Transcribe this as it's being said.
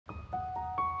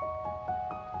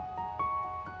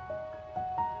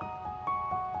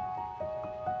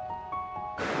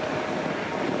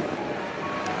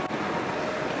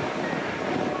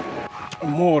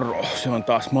Moro, se on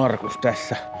taas Markus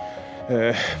tässä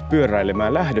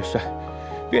pyöräilemään lähdössä.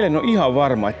 Vielä en ole ihan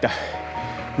varma, että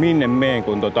minne meen,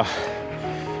 kun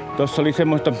tuossa oli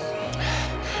semmoista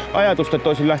ajatusta, että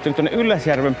olisin lähtenyt tuonne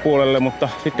Ylläsjärven puolelle, mutta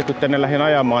sitten kun tänne lähdin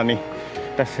ajamaan, niin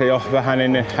tässä jo vähän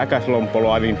ennen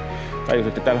Häkäslompoloa, niin tajusin,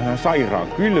 että täällä on sairaan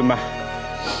kylmä.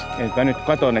 Et mä nyt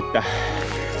katon, että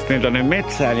menen tuonne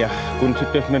metsään ja kun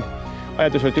sitten jos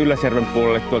ajatus oli Ylläsjärven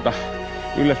puolelle tuolta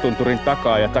Yllästunturin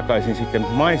takaa ja takaisin sitten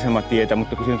maisematietä,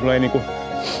 mutta kun siinä tulee niinku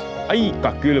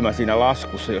aika kylmä siinä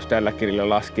laskussa, jos tällä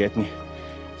kirjalla laskee, niin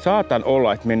saatan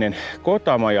olla, että menen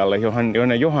Kotamajalle,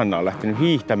 jonne Johanna on lähtenyt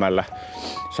hiihtämällä.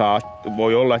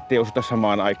 Voi olla, ettei osuta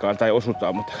samaan aikaan tai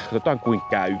osutaan, mutta katsotaan kuin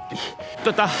käytiin.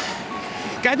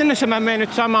 Käytännössä mä menen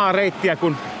nyt samaa reittiä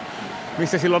kuin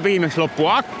missä silloin viimeksi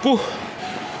loppui akku.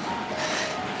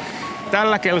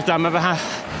 Tällä kertaa mä vähän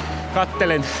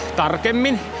kattelen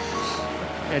tarkemmin,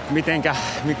 että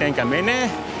mitenkä menee.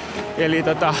 Eli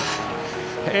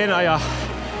en aja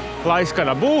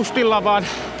laiskana boostilla, vaan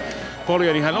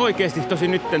poljen ihan oikeesti.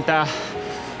 Tosin nytten tää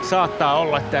saattaa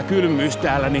olla, että tää kylmyys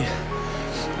täällä niin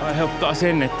aiheuttaa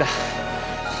sen, että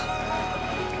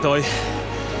toi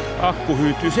akku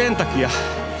hyytyy sen takia.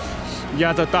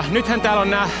 Ja nythän täällä on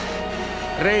nää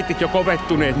reitit jo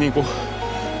kovettuneet niinku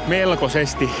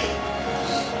melkoisesti.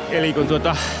 Eli kun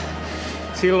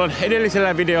silloin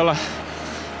edellisellä videolla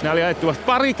nää oli ajettu vasta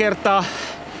pari kertaa,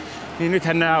 niin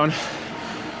nythän nää on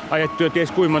ajettu jo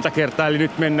ties kuinka monta kertaa. Eli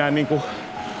nyt mennään niinku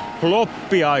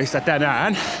loppiaista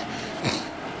tänään.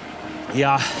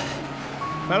 Ja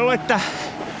mä luulen,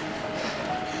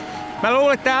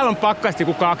 että täällä on pakkasta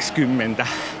joku 20.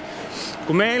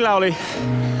 Kun meillä oli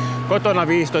kotona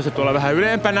 15 tuolla vähän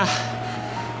ylempänä,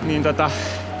 niin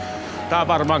tää on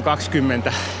varmaan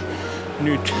 20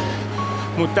 nyt.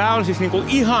 Mutta tää on siis niinku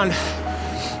ihan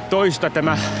toista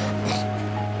tämä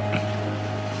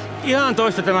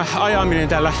ajaminen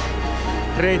tällä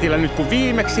reitillä nyt kuin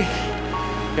viimeksi.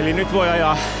 Eli nyt voi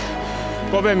ajaa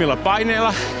kovemmilla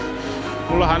paineilla.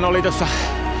 Mullahan oli tossa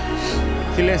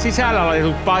silleen sisällä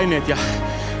laitetut paineet ja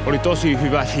oli tosi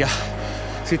hyvät. Ja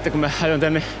sitten kun mä ajoin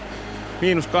tänne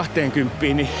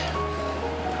 -20, niin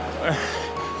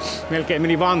melkein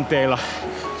meni vanteilla.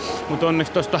 Mutta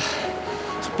onneksi tosta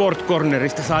Sport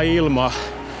Cornerista sai ilmaa.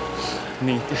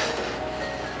 Niin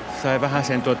sai vähän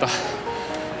sen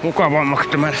mukavammaksi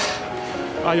tämän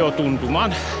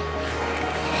ajotuntuman.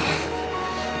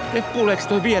 Teppuuleeks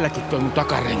toi vieläkin toi mun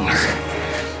takarengas?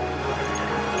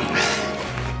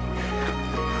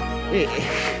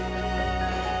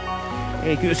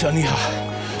 Ei, kyllä se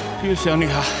on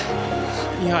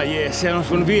ihan jees. Se on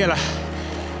sun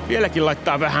vieläkin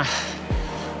laittaa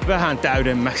vähän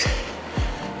täydemmäksi.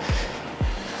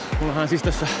 Mullahan siis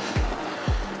tossa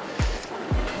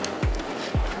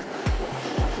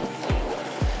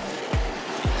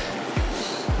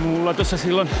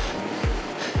silloin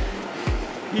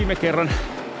viime kerran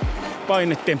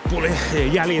painetemppuilin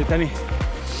jäljiltä, niin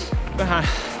vähän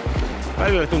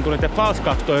välillä tuntuu, että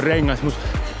falskaaksi toi rengas, mutta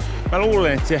mä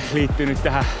luulen, että se liittyy nyt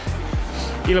tähän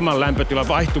ilman lämpötilan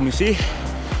vaihtumisiin.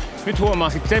 Nyt huomaa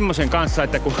sitten semmosen kanssa,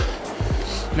 että kun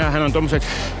näähän on tommoset,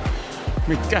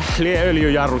 mitkä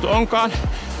lieöljyjarrut onkaan,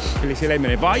 eli siellä ei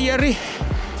mene vaijeri,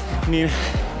 niin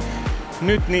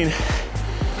nyt niin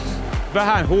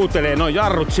vähän huutelee nuo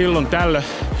jarrut silloin tällöin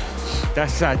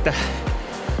tässä, että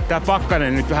tää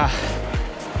pakkanen nyt vähän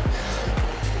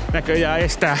näköjään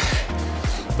estää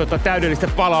täydellistä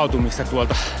palautumista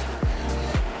tuolta.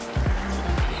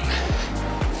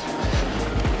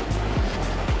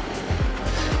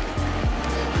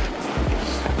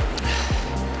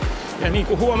 Ja niin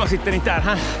kuin huomasitte, niin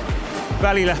täällähän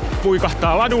välillä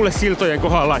puikahtaa ladulle siltojen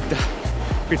kohdalla, että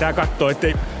pitää katsoa,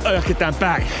 ettei aja ketään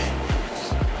päin.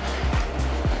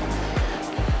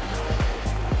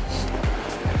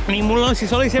 Niin mulla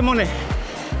oli semmonen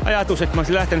ajatus, että mä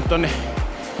olisin lähtenyt tonne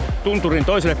tunturin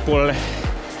toiselle puolelle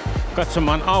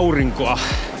katsomaan aurinkoa.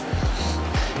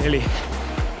 Eli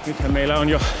nythän meillä on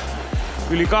jo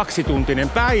yli 2-tuntinen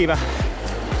päivä.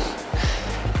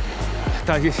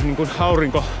 Tai siis niin kun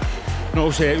aurinko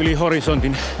nousee yli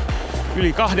horisontin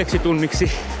yli 2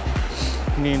 tunniksi.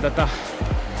 Niin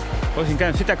olisin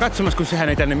käynyt sitä katsomassa, kun sehän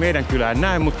ei tänne meidän kylään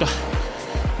näe, mutta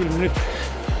kyllä nyt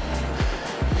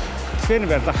sen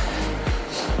verran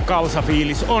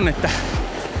kalsafiilis on, että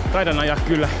taidan ajaa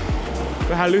kyllä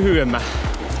vähän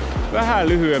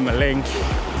lyhyemmän lenkin.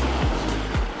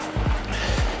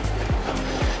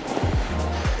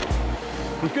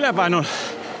 Mut kyllä vain on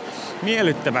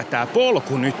miellyttävä tää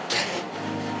polku nyt.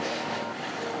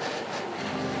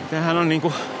 Tämähän on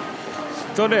niinku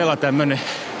todella tämmönen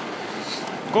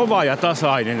kova ja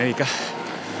tasainen, eikä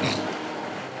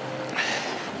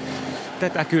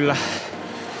tätä kyllä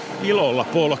ilolla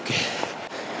polkee.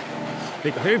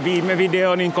 Eli viime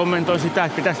video niin kommentoin sitä,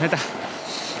 että pitäisi näitä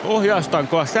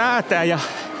ohjaustankoa säätää ja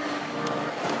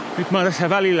nyt mä oon tässä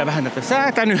välillä vähän tätä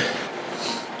säätänyt.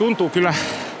 Tuntuu kyllä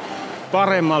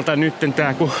paremmalta nytten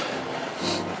tää kuin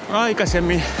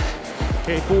aikaisemmin.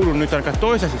 Ei kuulu nyt ainakaan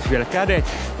toisaiseksi vielä kädet.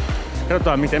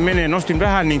 Katsotaan miten menee. Nostin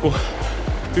vähän niinku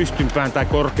pystympään tai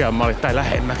korkeammalle tai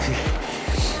lähemmäksi.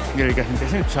 Eli miten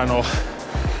se nyt sanoo.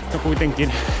 No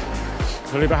kuitenkin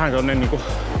se oli vähän tonne niinku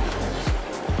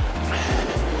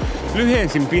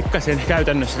lyhensin pikkasen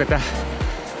käytännössä tätä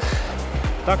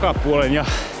takapuolen ja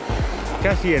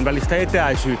käsien välistä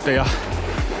etäisyyttä ja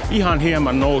ihan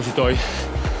hieman nousi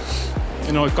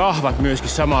noi kahvat myöskin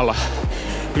samalla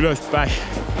ylöspäin.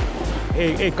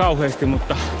 Ei kauheasti,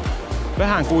 mutta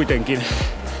vähän kuitenkin.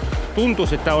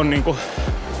 Tuntuisi, että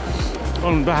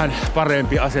on vähän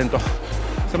parempi asento.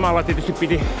 Samalla tietysti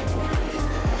piti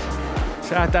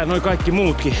säätää noi kaikki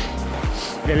muutkin.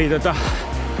 Eli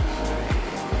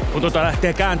kun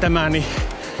lähtee kääntämään, niin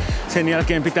sen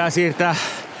jälkeen pitää siirtää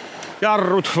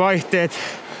jarrut, vaihteet,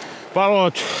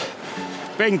 valot,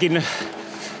 penkin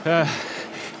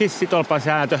hissitolpan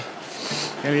säätö.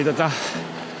 Eli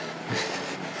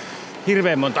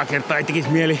hirveän monta kertaa ei tekisi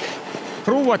mieli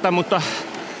ruuata, mutta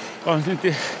on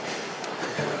nyt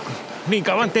niin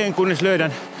kauan teen, kunnes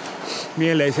löydän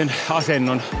mieleisen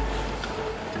asennon.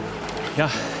 Ja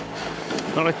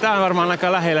tää on varmaan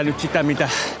aika lähellä nyt sitä,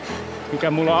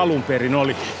 mikä mulla alun perin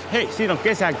oli. Hei, siinä on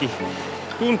kesänkin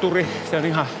tunturi. Se on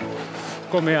ihan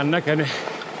komean näköinen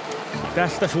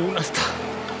tästä suunnasta.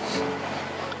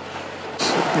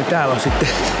 Ja täällä on sitten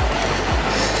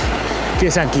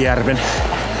Kesänkijärven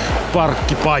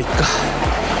parkkipaikka.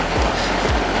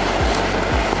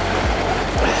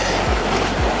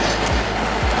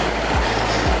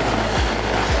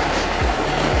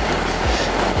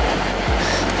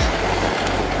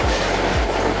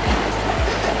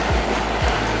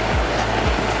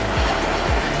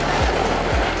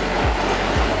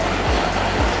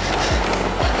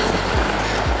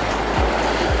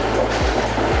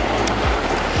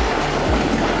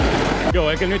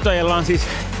 Joo, eikä nyt ajellaan siis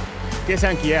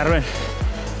Kesänkijärven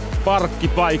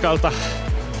parkkipaikalta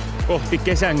kohti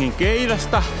Kesängin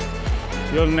keilasta,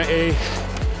 jonne ei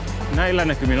näillä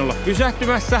näkymin olla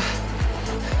pysähtymässä.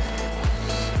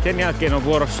 Sen jälkeen on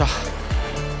vuorossa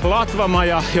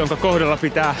latvamaja, jonka kohdalla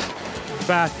pitää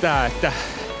päättää, että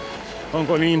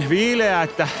onko niin viileä,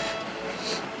 että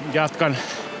jatkan,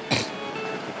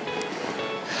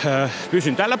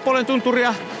 pysyn tällä puolen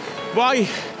tunturia vai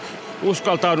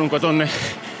uskaltaudunko tonne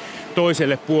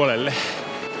toiselle puolelle.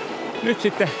 Nyt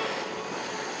sitten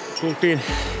tultiin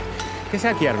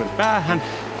Kesänkijärven päähän.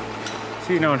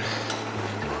 Siinä on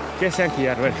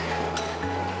Kesänkijärven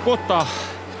kota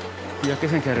ja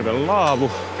Kesänkijärven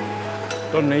laavu.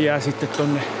 Tonne jää sitten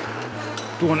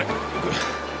tuonne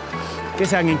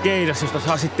Kesängin keidas, josta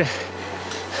saa sitten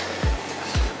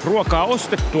ruokaa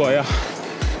ostettua ja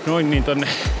noin niin tonne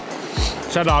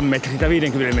 100 metrin tai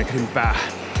 50 metrin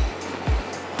päähän.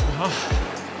 Aha.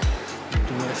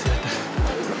 Tulee sieltä.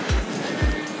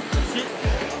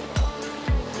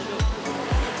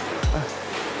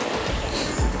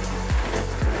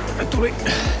 Tuli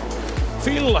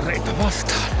fillareita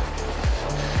vastaan.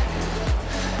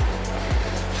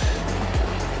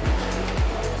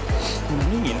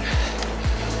 No niin.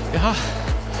 Jaha.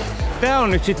 Tää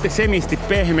on nyt sitten semisti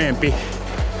pehmeämpi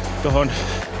tohon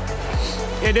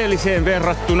edelliseen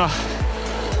verrattuna.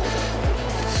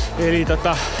 Eli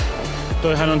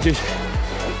toihan on siis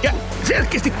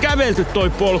selkeästi kävelty toi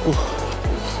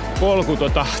polku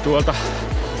tuolta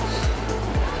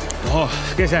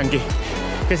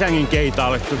Kesängin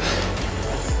keitaalle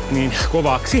niin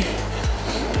kovaksi.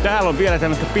 Täällä on vielä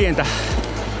tämmöistä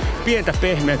pientä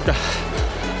pehmeyttä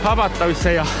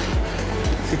havattavissa ja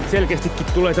sitten selkeästikin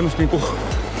tulee tämmöistä niinku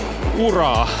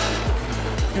uraa.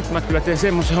 Nyt mä kyllä teen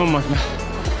semmoisen homman,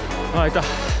 että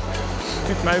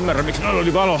nyt mä ymmärrän, miksi noilla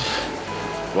oli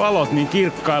valot niin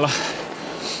kirkkailla.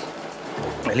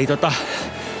 Eli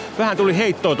vähän tuli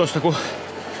heittoa tosta, kun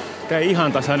tää ei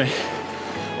ihan tasainen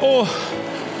oo,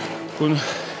 kun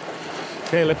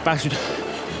teille päässyt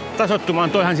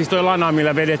tasottumaan. Toihan siis toi lana,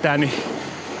 millä vedetään, niin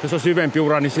jos on syvempi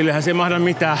ura, niin sillehän se ei mahda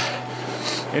mitään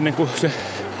ennen kuin se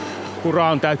ura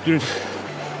on täyttynyt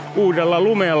uudella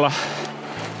lumella.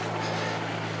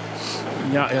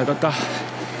 Ja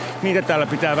niitä täällä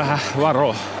pitää vähän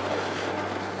varoa.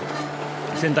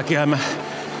 Sen takia mä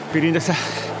pidin tässä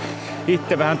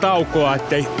itse vähän taukoa,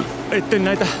 ettei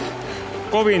näitä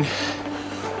kovin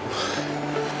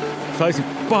saisi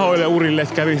pahoille urille,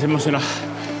 että kävi semmosena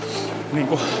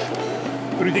niinku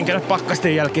yritin käydä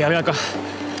pakkasten jälkeen. Oli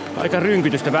aika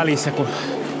rynkytystä välissä, kun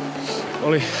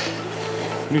oli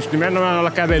nyt nimenomaan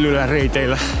olla kävelyllä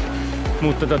reiteillä.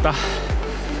 Mutta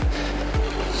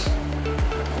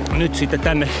nyt sitten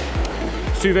tänne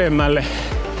syvemmälle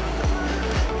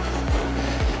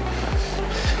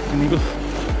niin kuin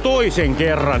toisen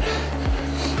kerran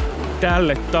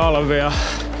tälle talvea.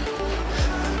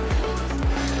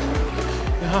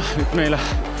 Ja nyt meillä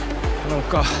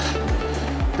alkaa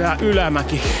tää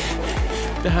ylämäki.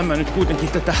 Tähän mä nyt kuitenkin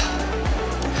tätä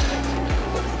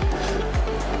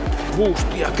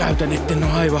boostia käytän, etten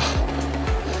oo aivan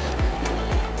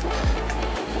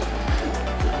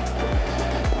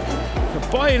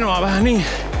painoa vähän niin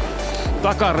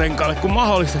takarenkaalle kuin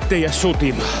mahdollista, ettei jää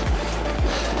sutimaan.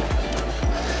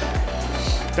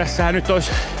 Tässähän nyt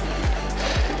ois...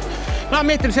 Mä oon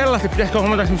miettinyt sellaista, että pitäisikö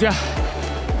hommata semmosia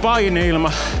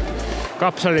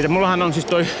paineilmakapseleita. Mullahan on siis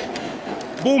toi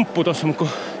pumppu tossa, mutta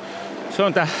se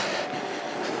on tää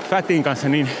Fatin kanssa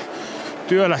niin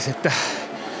työläs, että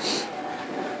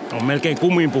on melkein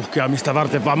kuminpuhkeamista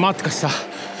varten vaan matkassa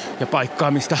ja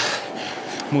paikkaamista.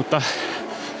 Mutta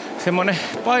semmonen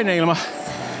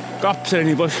paineilmakapseli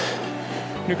niin vois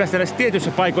nykäistä näissä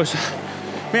tietyissä paikoissa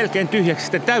melkein tyhjäksi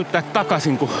sitten täyttää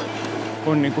takaisin, kun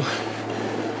on niinku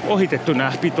ohitettu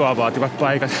nämä pitoa vaativat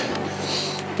paikat.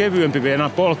 Kevyempi vielä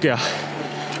polkea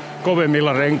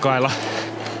kovemmilla renkailla.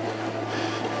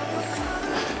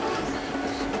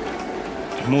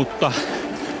 Mutta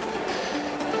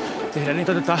tehdään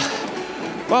niitä, otetaan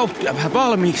vauhtia vähän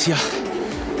valmiiksi ja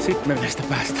sitten me näistä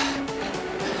päästään.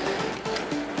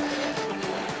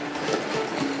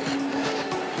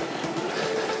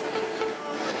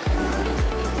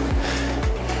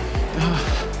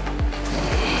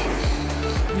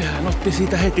 Ja otti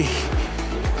siitä heti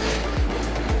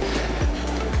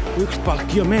yksi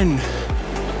palkki jo mennyt.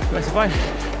 Kyllä se vain,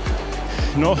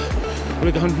 no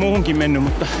oli tuohon nyt muuhunkin mennyt,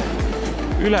 mutta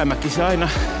ylämäki se aina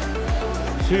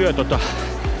syö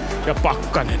ja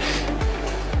pakkanen.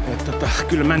 Et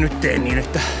kyllä mä nyt teen niin,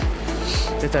 että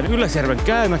jätän Ylläsjärven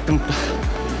käymättä, mutta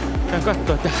käyn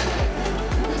katsoa, että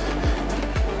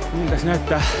miltä se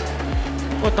näyttää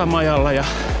Kotamajalla ja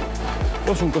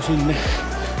osunko sinne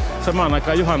samaan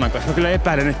aikaan Johannan kanssa. Mä kyllä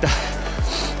epäilen, että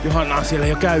Johanna on siellä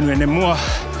jo käynyt ennen mua,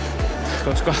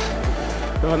 koska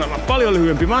Johannalla on paljon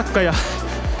lyhyempi matka ja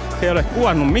se ei ole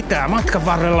kuvannut mitään matkan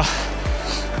varrella.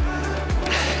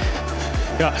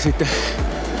 Ja sitten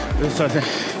jossain se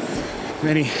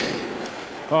meni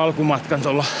alkumatkan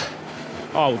tuolla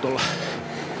autolla.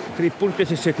 Riippuu nyt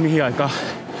tietysti se, että mihin aikaan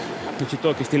nyt sit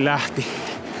oikeesti lähti.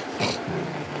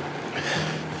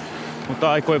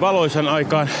 Mutta aikoi valoisan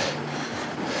aikaan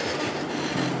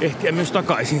ehtiä myös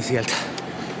takaisin sieltä.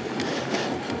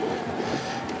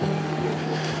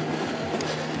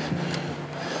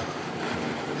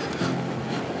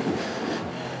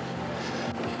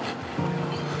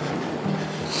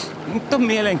 Nyt on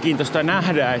mielenkiintoista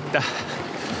nähdä, että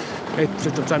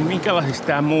minkälaisista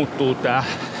tää muuttuu tää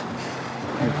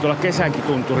tuolla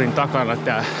Kesäkitunturin takana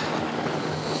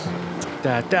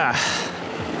tää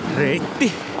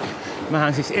reitti.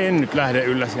 Mähän siis en nyt lähde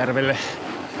Ylläsjärvelle,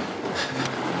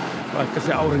 vaikka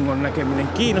se auringon näkeminen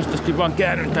kiinnostaisi, vaan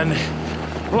käännyn tänne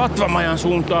Latvamajan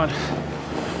suuntaan.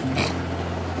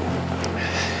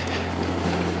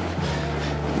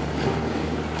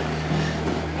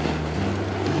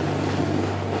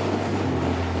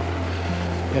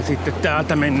 Ja sitten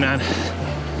täältä mennään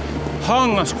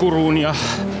Hangaskuruun ja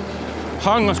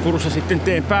Hangaskurussa sitten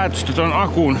teen päätöstä ton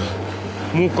akun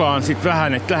mukaan sit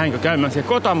vähän, että lähdenkö käymään siellä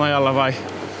Kotamajalla vai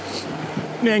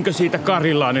menenkö siitä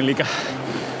Karillaan, eli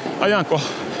ajanko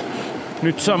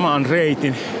nyt saman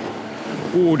reitin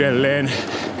uudelleen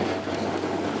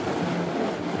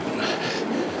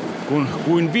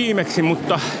kuin viimeksi,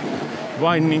 mutta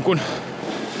vain niin kuin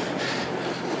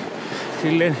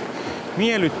silleen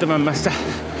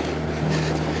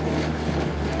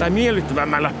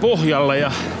miellyttävämmällä pohjalla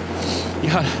ja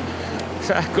ihan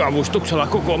sähköavustuksella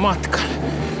koko matkan.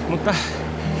 Mutta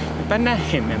mepä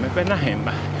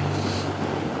nähemmä.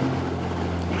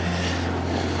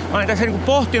 Mä olen tässä niinku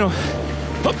pohtinut.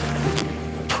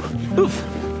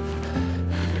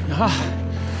 Jaha,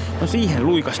 no siihen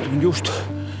luikastuin just.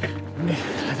 Niin,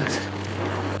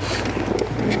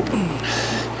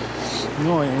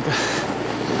 noin, eikä.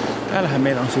 Täällähän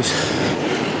meillä on siis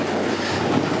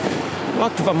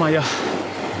Latvamaja,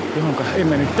 johonka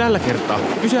emme nyt tällä kertaa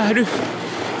pysähdy.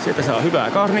 Sieltä saa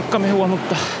hyvää karnikkamehua,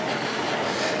 mutta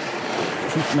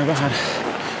nyt me vähän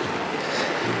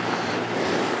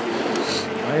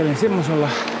ajelen semmosella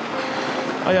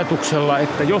ajatuksella,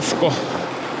 että josko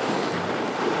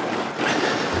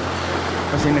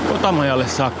mä sinne Kotamajalle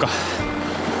saakka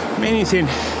menisin,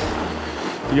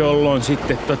 jolloin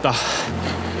sitten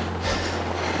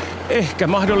ehkä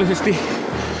mahdollisesti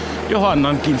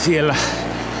Johannankin siellä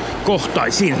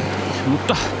kohtaisin.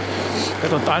 Mutta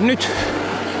katsotaan nyt,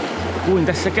 kuin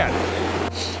tässä käy.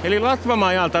 Eli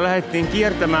Latvamajalta lähdettiin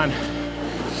kiertämään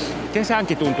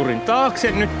Kesänkitunturin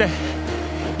taakse nyt.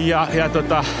 Ja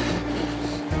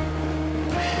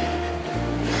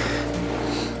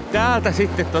täältä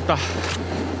sitten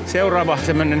seuraava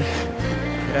semmonen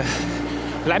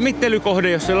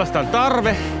lämmittelykohde, jos sellaista on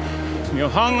tarve, niin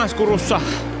on Hangaskurussa.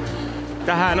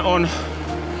 Tähän on,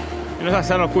 en osaa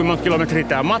sanoa kuinka monta kilometriä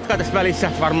tää on matka tässä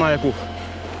välissä, varmaan joku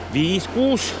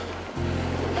 5-6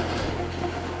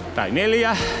 tai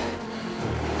 4.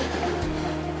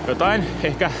 Jotain,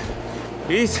 ehkä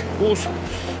 5-6.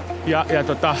 Ja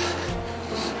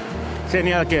sen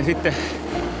jälkeen sitten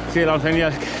siellä on sen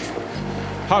jälkeen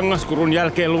Hangaskurun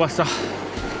jälkeen luvassa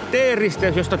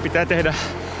T-risteys, josta pitää tehdä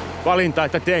valinta,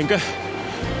 että teenkö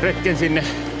retken sinne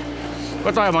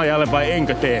Kotamajalle vai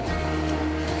enkö tee.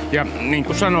 Ja niin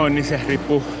kuin sanoin, niin se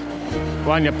riippuu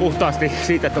vain ja puhtaasti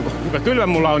siitä, että kuinka kylmä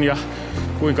mulla on ja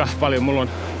kuinka paljon mulla on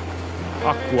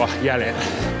akkua jäljellä.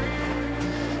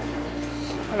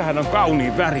 Täällähän on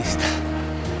kauniin väristä.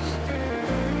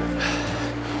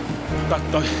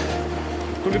 Kattoi.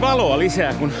 Tuli valoa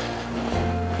lisää, kun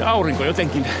aurinko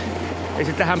jotenkin, ei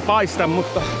se tähän paista,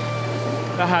 mutta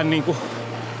vähän niinku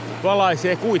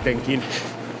valaisee kuitenkin.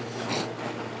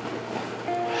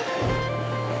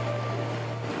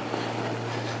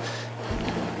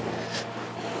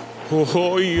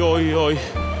 Oi.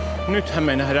 Nythän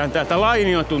me nähdään täältä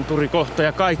Lainiotunturikohta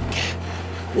ja kaikkea.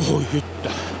 Oi hyttä.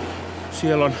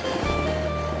 Siellä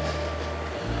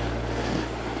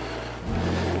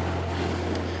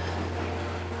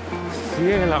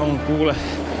on kuule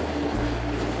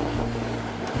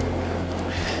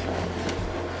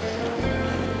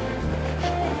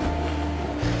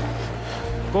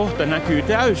kohta näkyy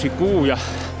täysikuu ja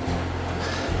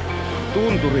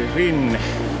tunturin rinne.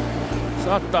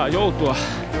 Saattaa joutua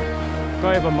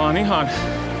kaivamaan ihan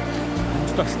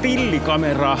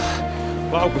stillikameraa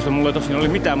laukusta. Mulla ei tosiaan oli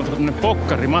mitään, mutta tämmönen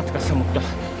pokkari matkassa, mutta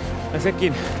ja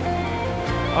sekin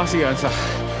asiansa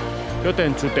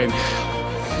joten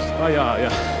ajaa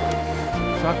ja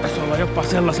saattaisi olla jopa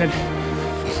sellaisen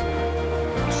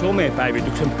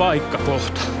somepäivityksen paikka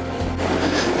kohta.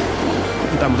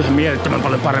 Tää on ihan mielettömän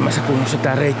paljon paremmassa kunnossa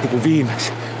tää reitti kuin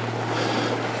viimeksi.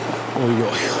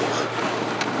 Oi.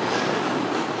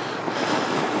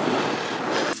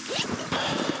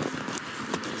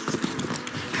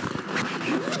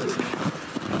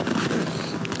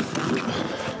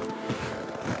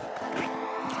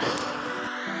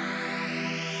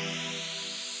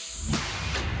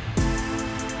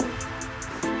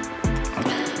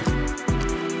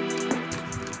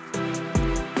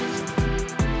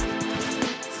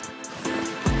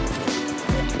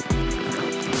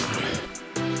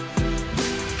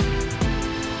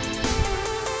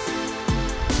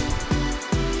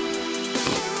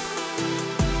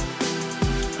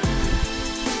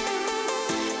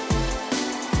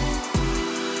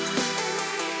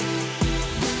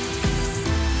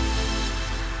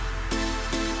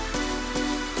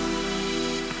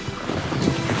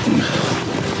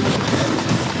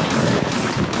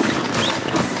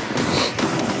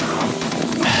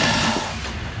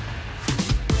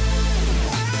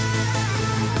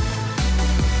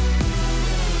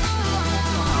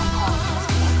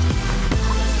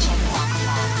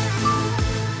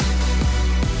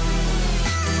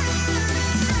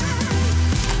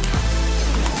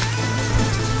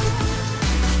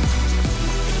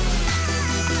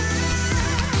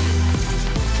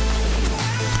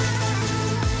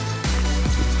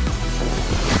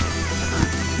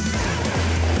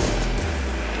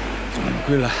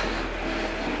 Kyllä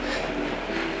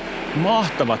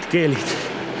mahtavat kelit.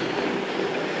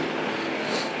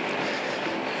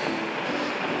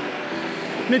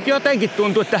 Nyt jotenkin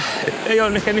tuntuu, että ei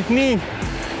ole ehkä nyt niin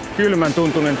kylmän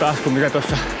tuntunen taas kuin mitä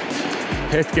tuossa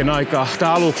hetken aikaa.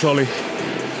 Tää aluksi oli.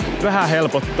 Vähän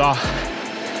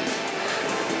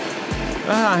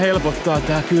helpottaa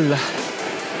tää kyllä.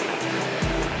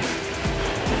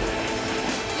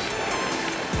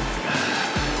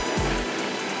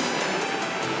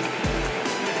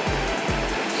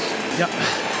 Ja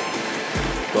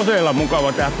todella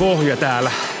mukava tää pohja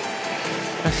täällä.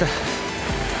 Tässä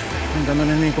on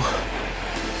tämmönen niinku...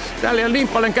 Täällä ei ole niin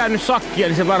paljon käynyt sakkia,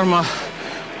 niin se varmaan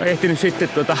on ehtinyt sitten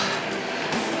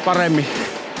paremmin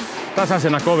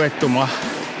tasaisena kovettumaan.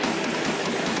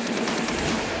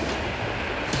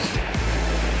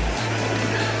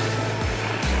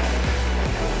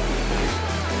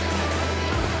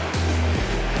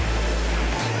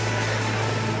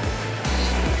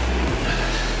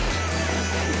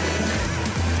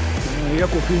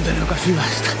 joku kyntänyt joka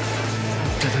syvästä.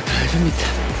 Mutta ei se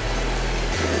mitään.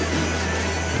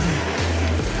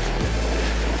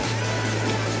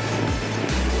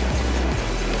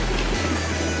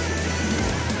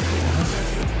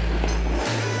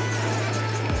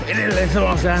 Edelleen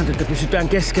sama sääntö, että pysytään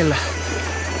keskellä.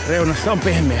 Reunassa on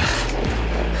pehmeä.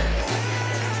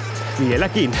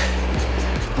 Vieläkin.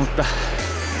 Mutta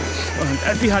on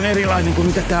tää ihan erilainen kuin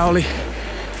mitä tää oli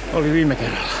viime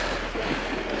kerralla.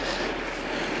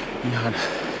 Ihan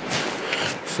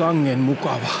sangen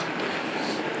mukava,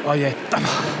 ajettava.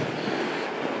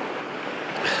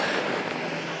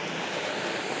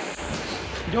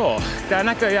 Joo, tää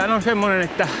näköjään on semmonen,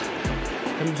 että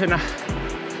tämmösenä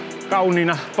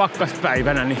kauniina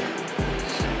pakkaspäivänä niin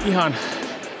ihan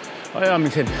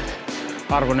ajamisen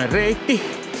arvoinen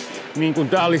reitti. Niin kuin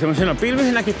tää oli semmosena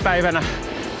pilvisenäkin päivänä.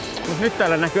 Mutta nyt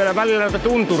täällä näkyy välillä noita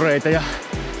tuntureita ja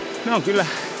ne on kyllä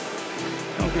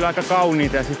aika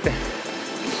kauniita. Ja sitten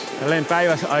tälleen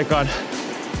päiväsaikaan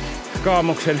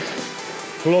kaamoksen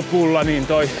lopulla niin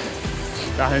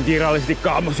tämähän nyt virallisesti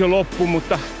kaamos jo loppu,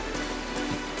 mutta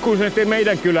kun se nyt ei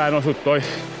meidän kylään osu toi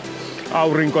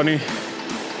aurinko, niin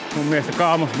mun mielestä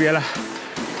kaamos vielä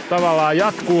tavallaan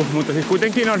jatkuu, mutta siis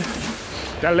kuitenkin on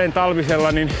tälleen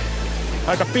talvisella niin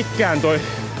aika pitkään toi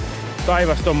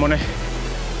taivas tommonen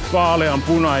vaalean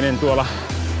punainen tuolla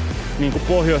niinku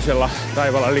pohjoisella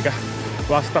taivaalla, eli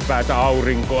vastapäätä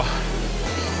aurinkoa.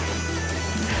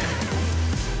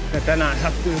 Ja tänään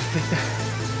sattuu just, että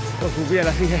osuu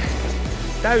vielä siihen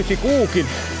täysi kuukin.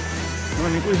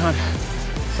 On niinku ihan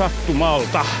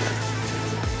sattumalta.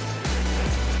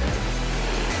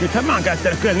 Nythän mä oon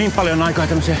käyttänyt kyllä niin paljon aikaa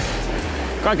tämmöiseen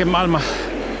kaiken maailman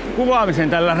kuvaamiseen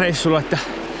tällä reissulla, että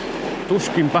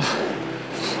tuskinpa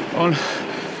on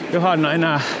Johanna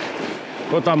enää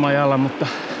kotamajalla, mutta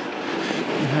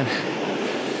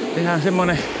tehdään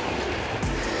semmonen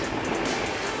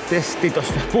testi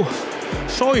tosta.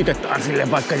 Soitetaan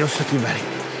sille vaikka jossakin väliin.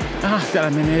 Aha,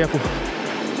 täällä menee joku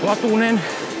latunen.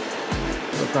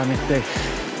 Ettei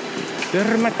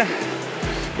törmätä.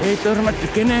 Ei törmätty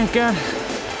kenenkään.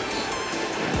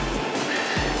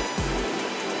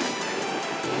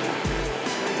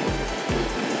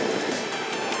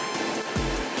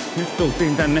 Nyt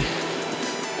tultiin tänne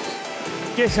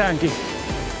Kesänkin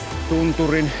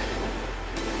tunturin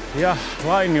ja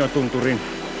Vainiotunturin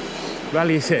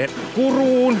väliseen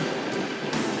kuruun.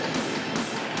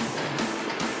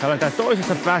 Täällä on tää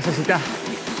toisessa päässä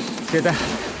sieltä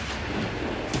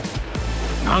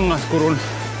Hangaskurun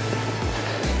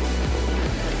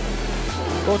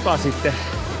kota sitten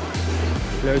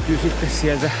löytyy sitten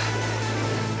sieltä.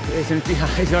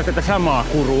 Ei se ole tätä samaa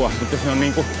kurua, mutta se on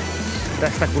niinku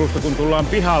tästä kurusta kun tullaan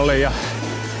pihalle ja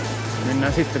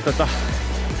mennään sitten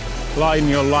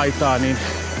Lainion laitaa, niin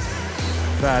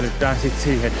päädytään sitten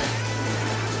siihen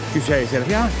kyseiselle.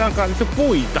 Ja tää on kaadettu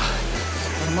puita.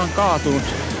 Varmaan kaatunut.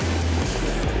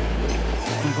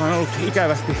 Onkohan ollut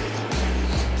ikävästi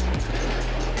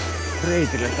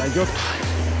reitillä tai jotain.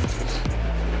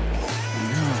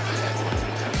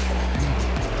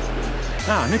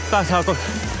 Nyt taas alkoi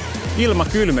ilma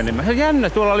kylmenemään. Se on jännä,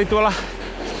 tuolla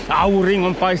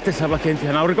auringon paisteessa, vaikka en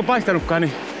ihan aurinko paistanutkaan,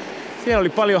 niin siellä oli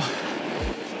paljon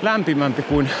lämpimämpi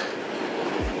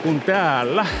kuin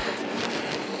täällä.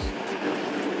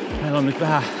 Meillä on nyt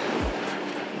vähän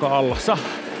kallassa.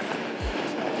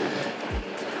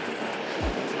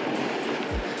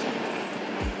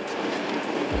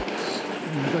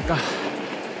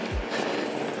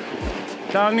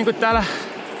 Tää on niinku täällä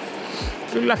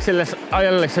Ylläkselle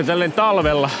ajellessa tälleen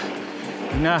talvella.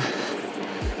 Nämä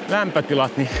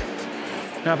lämpötilat, niin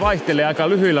nämä vaihtelee aika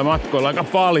lyhyillä matkoilla aika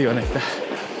paljon, että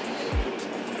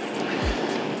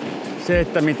se,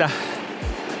 että mitä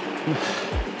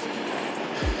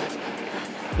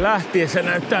lähtiessä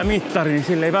näyttää mittari, niin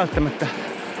sillä ei välttämättä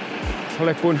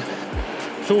ole kuin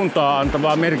suuntaa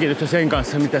antavaa merkitystä sen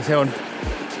kanssa, mitä se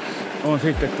on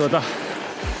sitten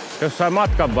jossain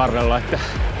matkan varrella, että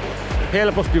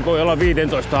helposti voi olla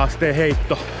 15 asteen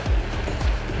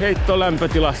heitto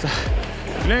lämpötilassa.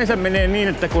 Yleensä menee niin,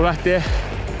 että kun lähtee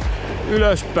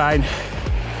ylöspäin,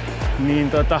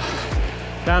 niin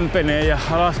lämpenee ja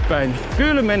alaspäin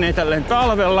kylmenee tälleen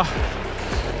talvella.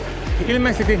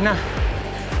 Ilmeisesti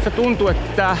se tuntuu,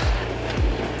 että tää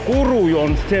kuru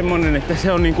on semmonen, että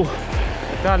se on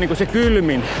tää on niinku se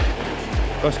kylmin.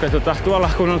 Koska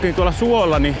kun oltiin tuolla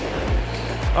suolla, niin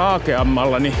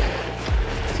Aakeammalla, niin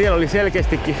siellä oli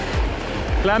selkeästikin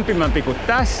lämpimämpi kuin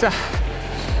tässä.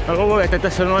 Mä luulen, että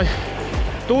tässä noin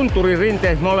tunturin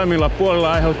rinteet molemmilla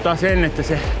puolilla aiheuttaa sen, että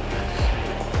se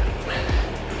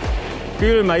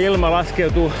kylmä ilma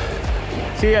laskeutuu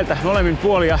sieltä molemmin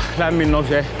puolin ja lämmin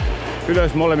nousee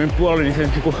ylös molemmin puolin, niin se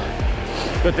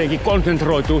jotenkin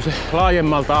konsentroituu se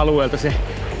laajemmalta alueelta se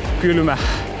kylmä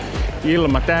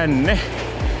ilma tänne.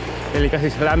 Eli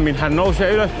siis lämminhän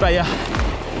nousee ylöspäin ja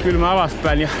kylmä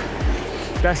alaspäin. Ja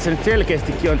tässä nyt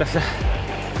selkeästikin on tässä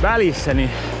välissä, niin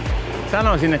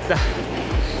sanoisin, että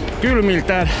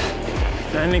kylmiltään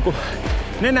näin niin kuin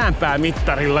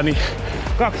nenänpäämittarilla niin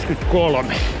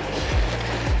 23.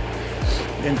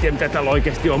 En tiedä mitä täällä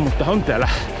oikeesti on, mutta on täällä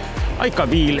aika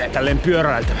viileä tälleen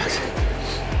pyöräiltäväksi.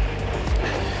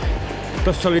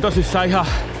 Tossa oli tosissaan ihan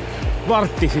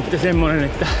vartti sitten semmonen,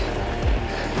 että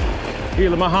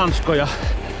ilman hanskoja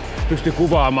pystyi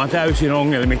kuvaamaan täysin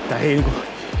ongelmitta. Ei niinku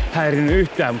häirinyt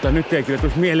yhtään, mutta nyt ei kyllä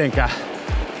tulisi mielenkään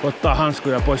ottaa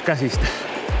hanskoja pois käsistä.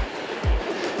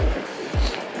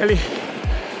 Eli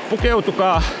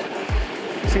pukeutukaa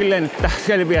silleen, että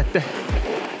selviätte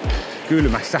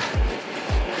kylmässä.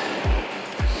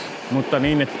 Mutta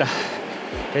niin, että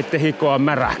ette hikoa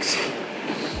märäksi.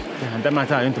 Tehän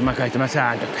tämä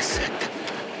sääntö tässä.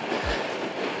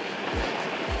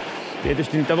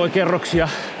 Tietysti niitä voi kerroksia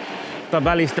ottaa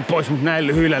välistä pois, mutta näin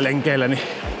lyhyillä lenkeillä niin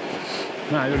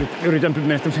mä yritän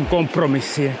mennä tämmöisen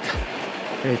kompromissiin, että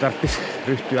ei tarvitsisi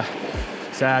ryhtyä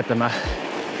säätämään.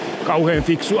 Kauhean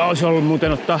fiksua olisi ollut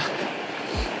muuten ottaa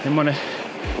semmonen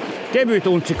kevyt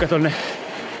untsikka tonne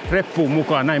reppuun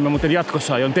mukaan. Näin mä muuten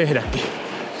jatkossa aion tehdäkin.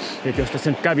 Et jos tässä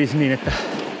nyt kävisi niin, että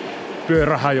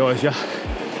pyörä hajoisi ja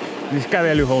siis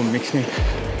kävelyhommiksi,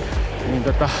 niin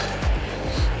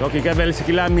toki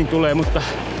kävellessäkin lämmin tulee, mutta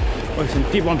olisi nyt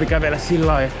kivompi kävellä sillä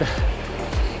lailla, että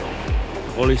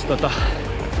olisi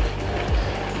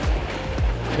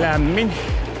lämmin.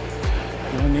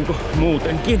 Noin niinku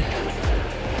muutenkin.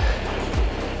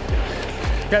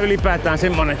 Ja ylipäätään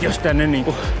semmonen, että jos tänne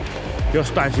niinku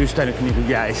jostain syystä nyt niinku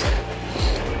jäisi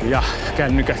ja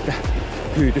kännykästä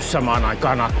hyytyisi samaan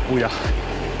aikaan akku ja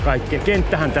kaikkea.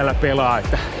 Kenttähän tällä pelaa,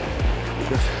 että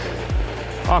jos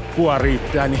akkua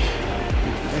riittää, niin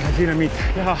eihän siinä mitään.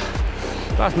 Jaha,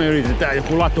 taas me yritetään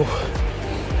joku latu.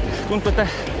 Tuntuu, että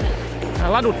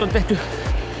nämä ladut on tehty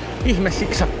ihme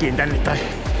siksakkiin tänne. Tai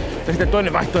sitten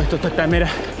toinen vaihtoehto, että tämä meidän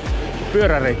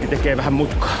pyöräreitti tekee vähän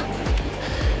mutkaa.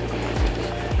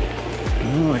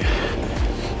 Noin.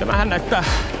 Tämähän näyttää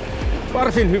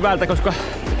varsin hyvältä, koska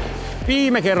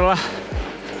viime kerralla...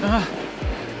 Aha.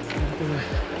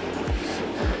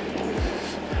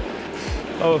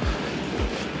 Oh.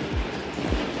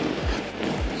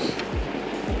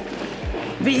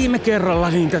 Viime kerralla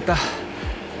niin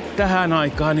tähän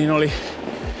aikaan niin oli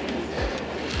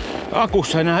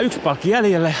akussa enää 1 palkki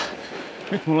jäljellä ja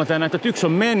nyt mulla tää näyttää, että 1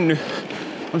 on mennyt.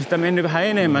 On sitä mennyt vähän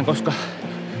enemmän, koska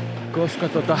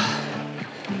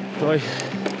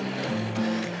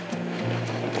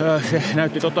se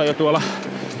näytti jo tuolla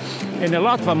ennen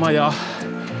latvamajaa,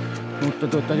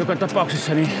 mutta joka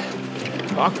tapauksessa niin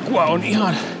akkua on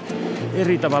ihan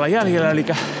eri tavalla jäljellä, eli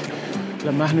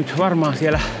kyllä mä nyt varmaan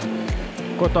siellä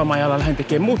kotamajalla lähden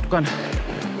tekemään mutkan,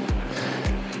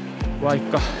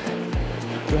 vaikka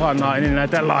Johannaa en enää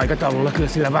tällä aikataululla kyllä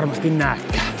sillä varmasti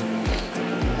näkään.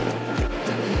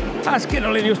 Äsken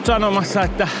olin just sanomassa,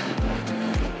 että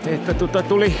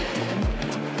tuli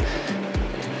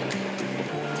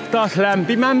taas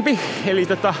lämpimämpi, eli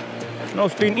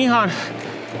noustiin ihan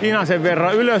inasen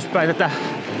verran ylöspäin tätä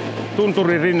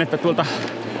tunturirinnettä tuolta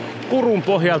kurun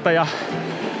pohjalta ja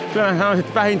kyllä mä sanoisin,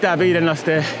 että vähintään 5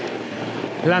 asteen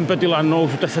lämpötilan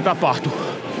nousu tässä tapahtui.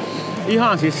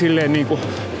 Ihan siis silleen niinku,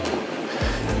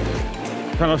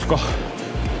 sanoisiko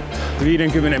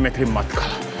 50 metrin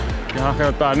matkalla. Ja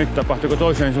katsotaan nyt tapahtuuko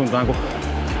toiseen suuntaan, kun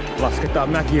lasketaan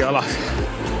mäki alas.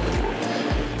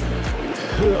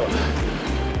 Ja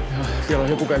siellä on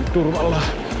joku käynyt turvallaan.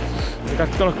 Ei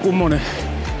tarvitse olla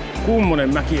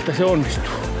kummonen mäki, että se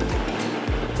onnistuu.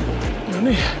 No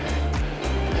niin.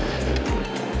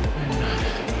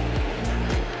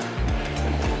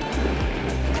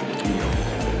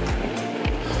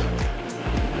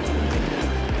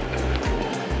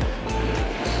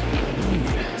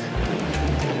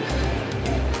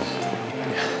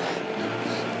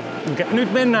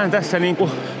 Nyt mennään tässä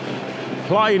niinku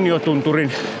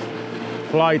Lainiotunturin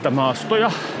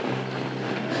laitamaastoja.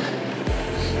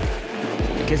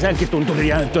 Kesänkin tunturi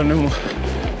jäänyt tonne mun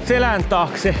selän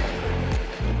taakse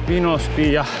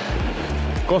vinosti ja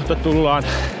kohta tullaan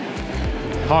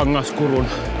Hangaskurun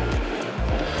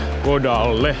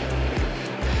kodalle.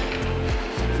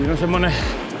 Siinä on semmonen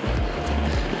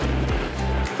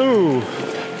siinä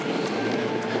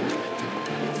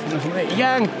on semmonen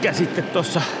jänkkä sitten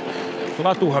tossa.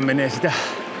 Latuhan menee sitä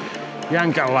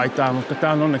jänkän laitaan, mutta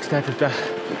tää on onneksi tehty tää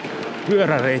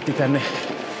pyöräreitti tänne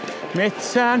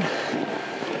metsään.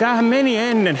 Tämähän meni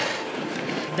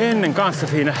ennen kanssa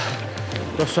siinä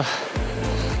tuossa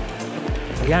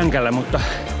jänkällä, mutta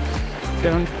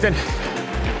siellä on nyt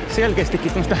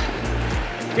selkeästikin tämmöistä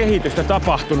kehitystä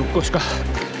tapahtunut, koska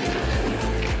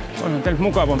onhan tämä nyt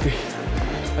mukavampi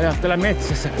ajaa täällä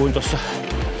metsässä kuin tuossa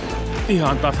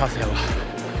ihan tasaisella.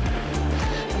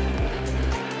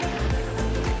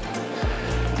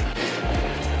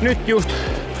 Nyt just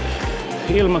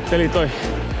ilmoitteli toi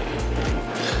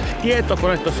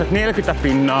tietokone tuossa, että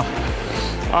 40%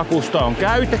 akusta on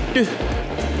käytetty.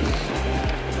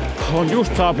 On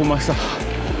just saapumassa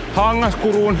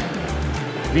Hangaskuruun.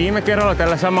 Viime kerralla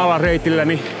tällä samalla reitillä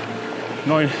niin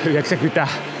noin 90–75%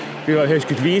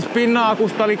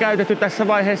 akusta oli käytetty tässä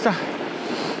vaiheessa.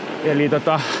 Eli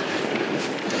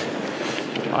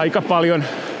aika paljon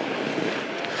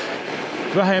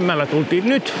vähemmällä tultiin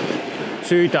nyt.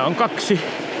 Syitä on 2.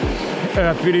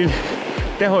 Pidin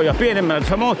tehoja pienemmällä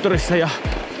tuossa moottorissa ja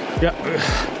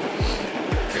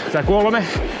 3.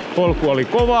 Polku oli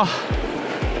kova.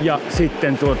 Ja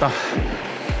sitten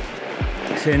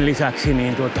sen lisäksi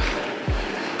niin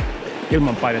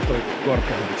ilmanpainet oli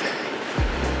korkeammat.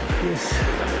 Yes.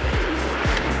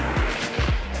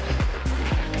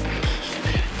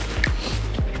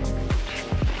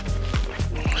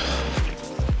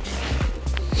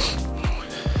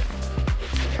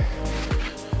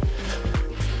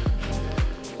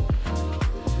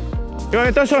 Joo,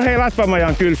 ja tuossa on hei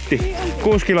Latvamajan kyltti.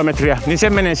 6 kilometriä, niin se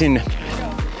menee sinne.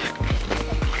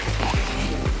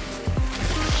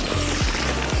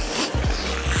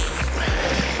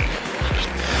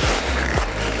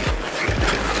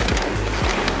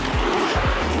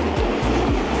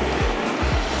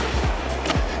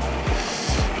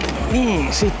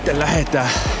 Niin, sitten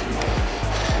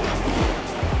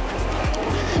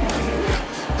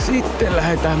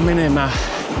lähdetään menemään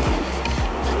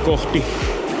kohti.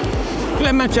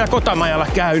 Kyllä mä siellä kotamajalla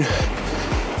käyn.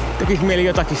 Tekis mieli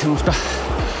jotakin semmoista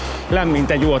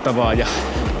lämmintä juotavaa ja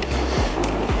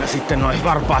sitten noin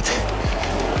varpaat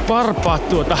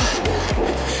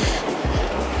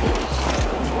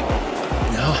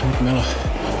Ja nyt meillä on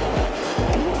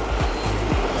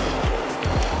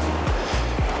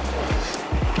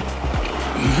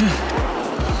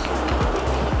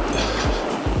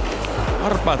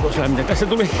varpaat voisi lämmintä. Tässä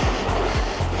tuli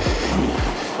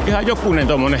ihan jokunen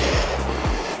tommonen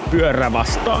pyörä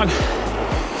vastaan.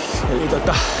 Eli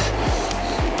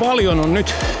paljon on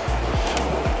nyt.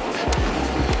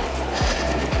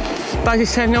 Tai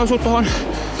siis ne osuu tohon,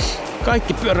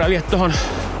 kaikki pyöräilijät tohon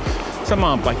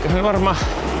samaan paikkaan. Se on varmaan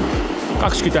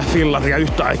 20 fillaria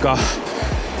yhtä aikaa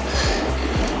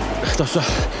tossa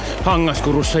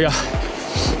Hangaskurussa ja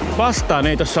vastaan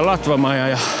ei tossa Latvamaja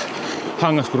ja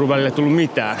Hangaskurun välillä tullut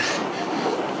mitään.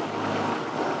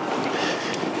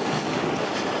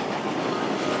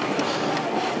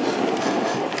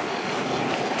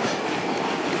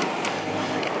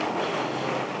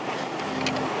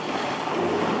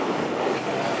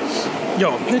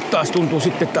 Joo, nyt taas tuntuu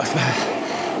sitten vähän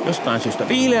jostain syystä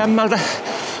viileämmältä.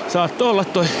 Saattoi olla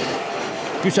toi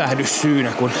pysähdys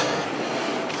syynä, kun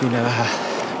siinä vähän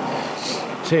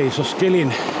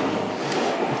seisoskelin.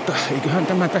 Mutta eiköhän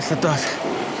tämä tässä taas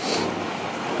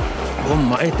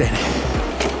homma etene.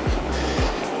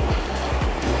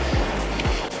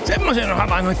 Semmoisen on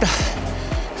havainnut, että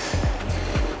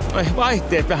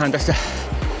vaihteet vähän tässä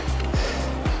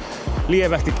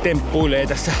lievästi temppuilee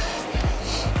tässä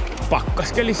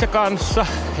pakkaskelissä kanssa.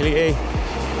 Eli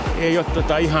ei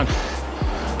ole ihan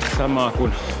samaa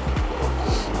kuin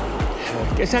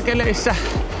kesäkeleissä.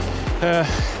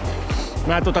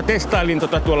 Mä testailin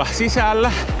tuolla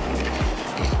sisällä.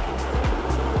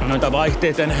 Noita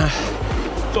vaihteita nehän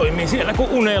toimii siellä kuin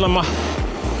unelma.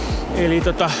 Eli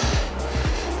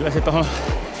kyllä se tohon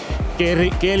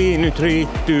keliin nyt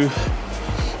riittyy.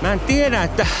 Mä en tiedä,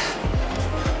 että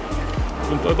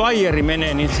kun tuo vaijeri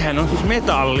menee, niin sehän on siis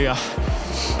metallia.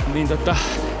 Niin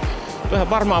toihan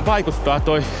varmaan vaikuttaa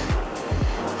toi.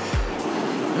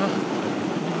 No.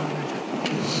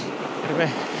 Terve.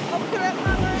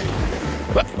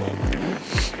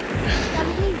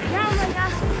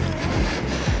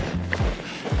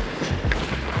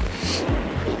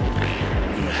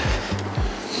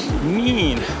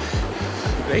 Niin.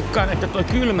 Veikkaan, että toi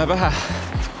kylmä vähän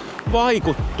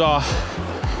vaikuttaa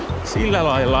sillä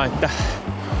lailla, että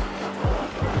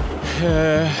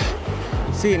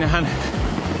siinähän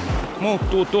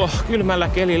muuttuu tuo kylmällä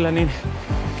kelillä, niin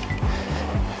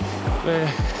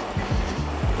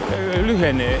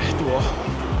lyhenee tuo.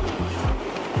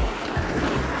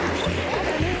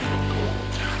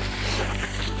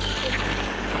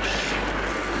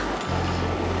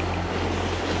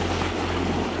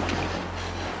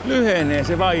 lyhenee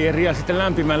se vaieri ja sitten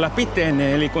lämpimällä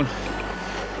pitenee. Eli kun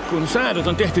säädöt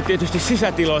on tehty tietysti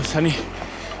sisätiloissa, niin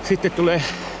sitten tulee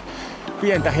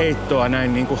pientä heittoa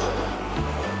näin niin kuin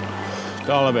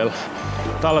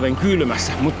talven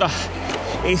kylmässä. Mutta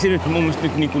ei se nyt mun mielestä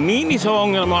nyt niin iso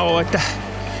ongelma ole, että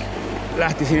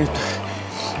lähtisi nyt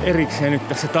erikseen nyt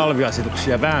tässä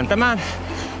talviasetuksia vääntämään.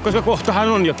 Koska kohtahan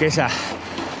on jo kesä.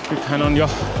 Nythän on jo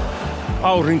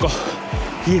aurinko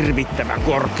hirvittävän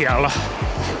korkealla.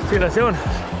 Siellä se on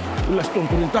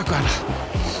Yllästunturin takana.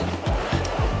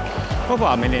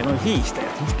 Kovaa menee noin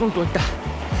hiistäjät. Musta tuntuu, että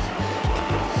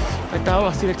taitaa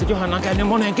olla sille, että Johanna on käynyt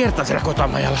moneen kertaan siellä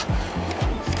kotamajalla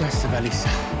tässä välissä.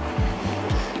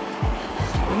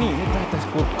 No niin, nyt lähtäis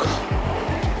kurkkaa.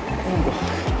 Onko?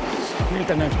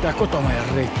 Miltä näyttää kotamajan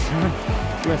reitti?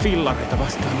 Tulee fillareita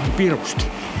vastaan noin pirusti.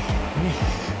 Niin.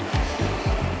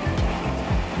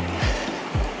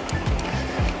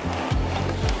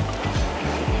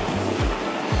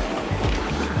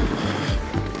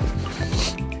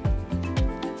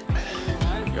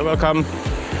 You're welcome.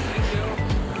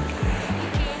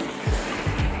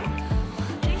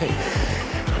 Hei.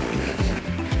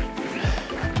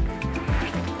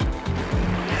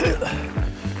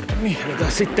 Niin,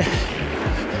 otetaan sitten.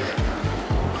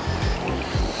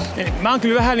 Mä oon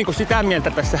kyllä vähän niinku sitä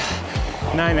mieltä tässä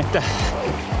näin, että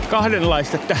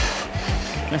kahdenlaista, että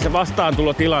näissä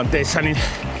vastaantulotilanteissa niin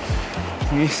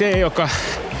se,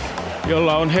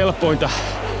 jolla on helpointa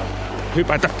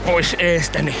hypätä pois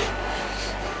eestä, niin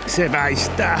se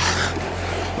väistää.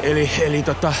 Eli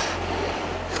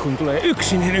kun tulee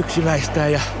yksi, niin yksi väistää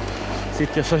ja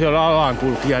sitten jos on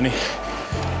jalankulkija, niin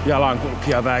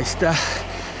jalankulkija väistää.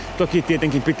 Toki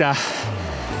tietenkin pitää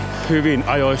hyvin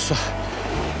ajoissa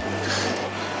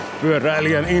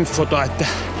pyöräilijän infota, että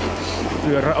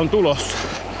pyörä on tulossa.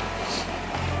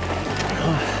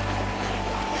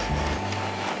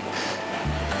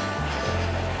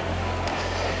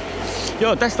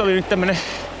 Joo, tästä oli nyt tämmönen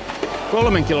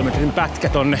 3 kilometrin pätkä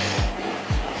tonne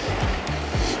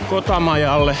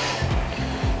kotamajalle.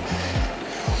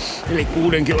 Eli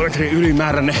 6 kilometrin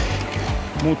ylimääräinen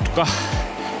mutka.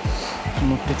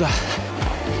 Mutta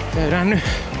käydään nyt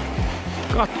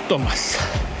katsomassa.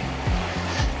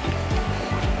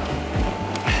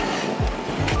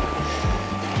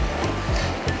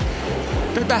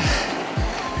 Tätä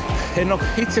en oo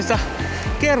itse asiassa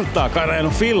kertaakaan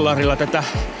ajanut fillarilla tätä.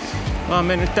 Mä oon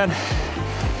mennyt tän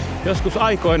joskus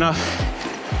aikoinaan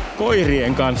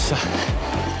koirien kanssa.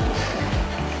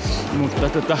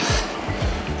 Mutta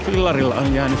fillarilla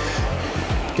on jäänyt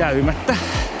käymättä.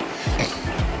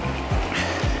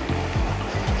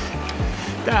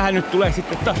 Tämähän nyt tulee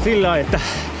sitten taas sillä lailla, että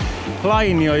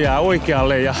lainio jää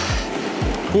oikealle ja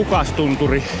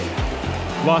kukastunturi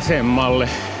vasemmalle.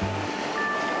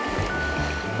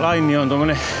 Lainio on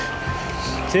tommonen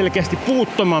selkeästi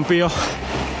puuttomampi jo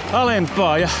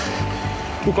alempaa ja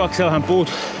kukaksellahan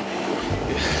puut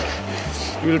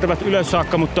yltävät ylös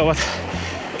saakka, mutta ovat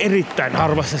erittäin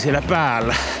harvassa siellä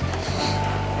päällä.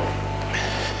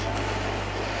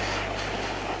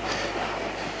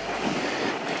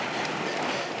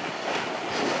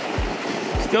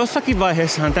 Sitten jossakin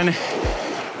vaiheessahan tänne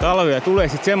talvea tulee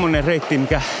sitten semmonen reitti,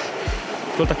 mikä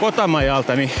tuolta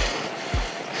kotamajalta, niin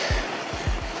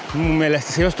mun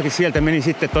mielestä se jostakin sieltä meni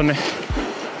sitten tonne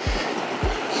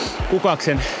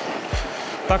Kukaksen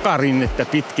takarinnettä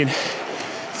pitkin.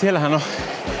 Siellähän on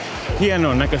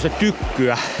hienon näköistä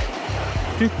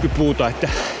tykkypuuta, että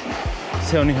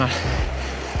se on ihan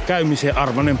käymisen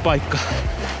arvoinen paikka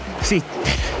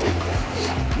sitten.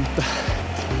 Mutta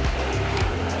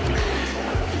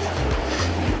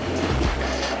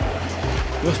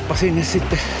jospa sinne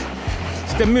sitten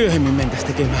myöhemmin mentäis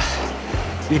tekemään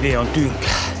videon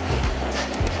tynkää.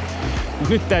 Mut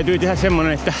nyt täytyy tehdä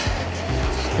semmonen, että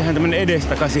tehdään tämmönen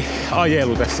edestakaisin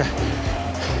ajelu tässä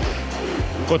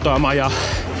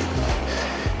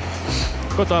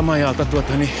kotamajalta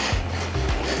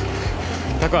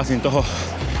takaisin tohon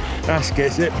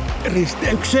äskeiseen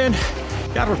risteykseen.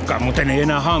 Jarrutkaan muuten ei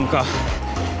enää hankaa.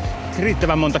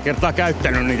 Riittävän monta kertaa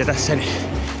käyttänyt niitä tässä, niin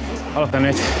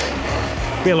alkaneet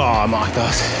pelaamaan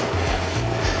taas.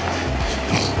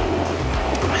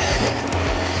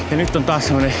 Ja nyt on taas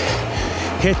semmonen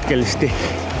hetkellisesti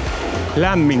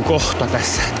lämmin kohta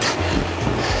tässä, että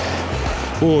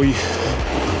oi,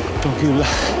 on kyllä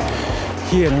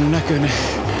hienon näköinen.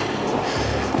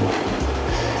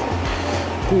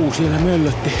 Kuu siellä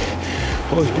möllötti.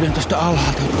 Ois pitänyt tosta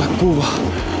alhaalta ottaa kuva.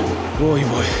 Voi.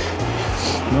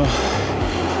 No,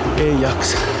 ei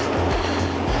jaksa.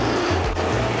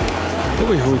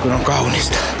 Hui kun on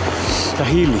kaunista.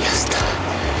 Tai hiljasta.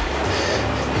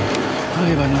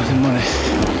 Aivan on semmonen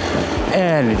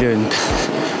äänitöntä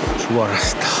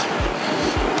suorastaan.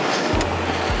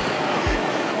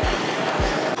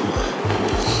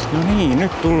 No niin,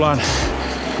 nyt tullaan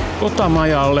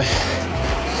kotamajalle.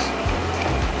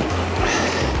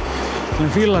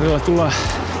 Fillarilla tullaan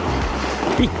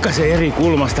pikkasen eri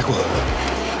kulmasta kuin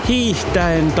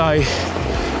hiihtäen tai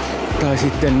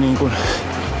sitten niin kuin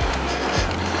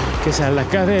kesällä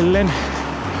kävellen.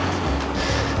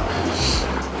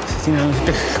 Siinä on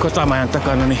sitten kotamajan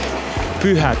takana niin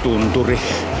pyhätunturi.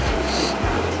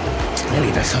 Eli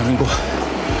tässä on niinku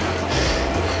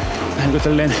vähän kuin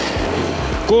tälleen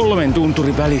 3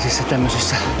 tunturin välisessä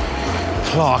tämmöisessä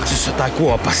laaksossa tai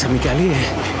kuopassa, mikä lie,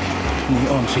 niin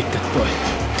on sitten toi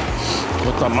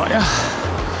kotamaja.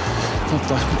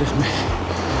 Katsotaan,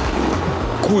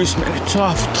 kuis me nyt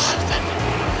saavutaan tänne.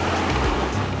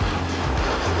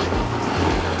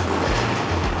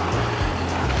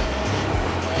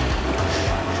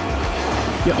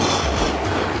 Joo.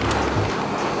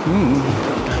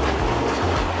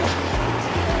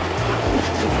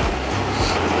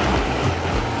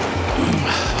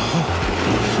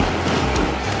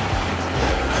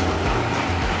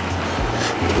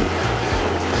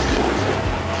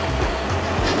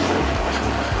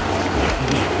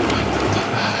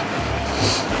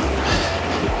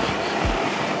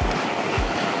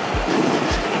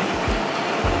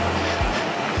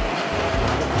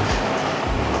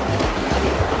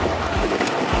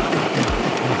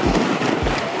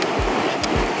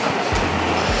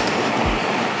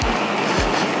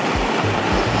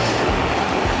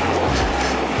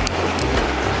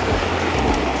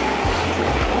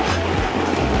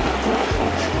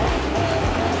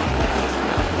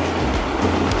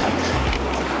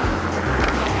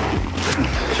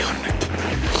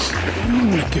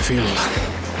 Filla.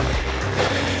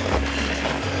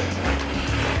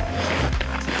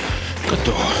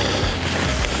 Kato.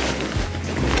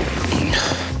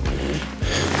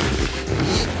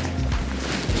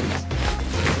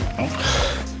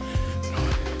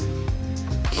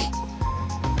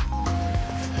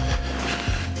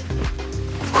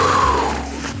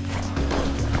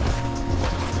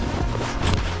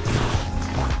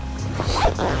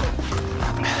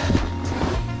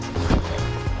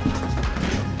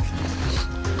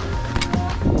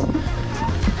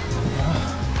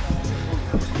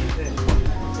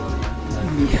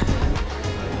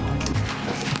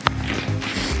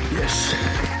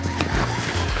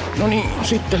 No niin,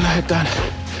 sitten lähdetään.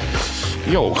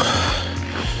 Joo.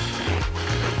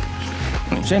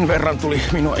 Niin sen verran tuli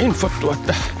minua infottua,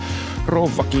 että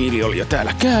rouvakiili oli jo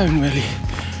täällä käynyt, eli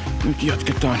nyt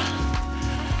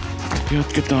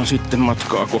jatketaan sitten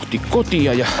matkaa kohti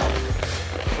kotia ja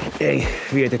ei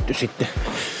vietetty sitten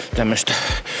tämmöstä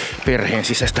perheen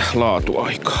sisäistä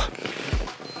laatuaikaa.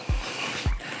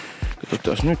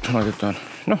 Katsotaan nyt, laitetaan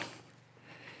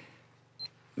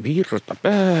virta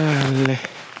päälle.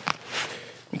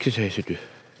 Miksi se ei syty?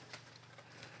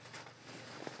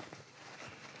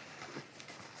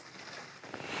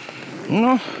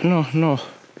 No.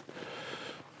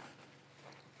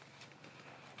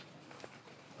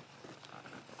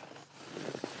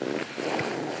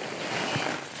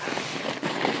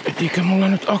 Etikö mulla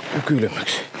nyt akku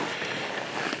kylmäksi?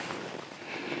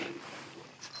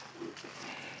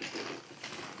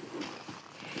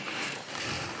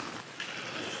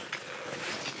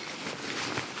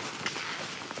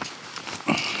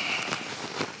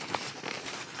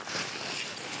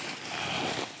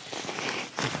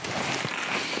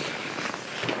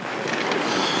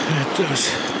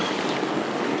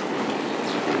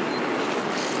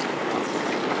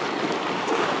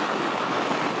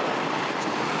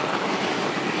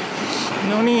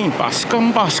 No niin,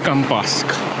 paskan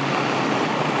paska.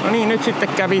 No niin, nyt sitten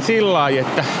kävi sillä lailla,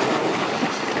 että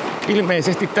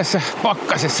ilmeisesti tässä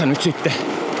pakkasessa nyt sitten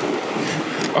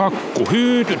akku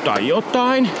hyytyi tai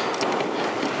jotain.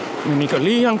 Menikö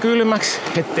liian kylmäksi,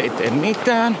 ettei tee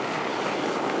mitään.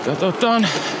 Katsotaan.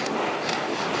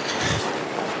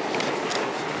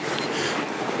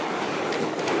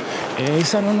 Ei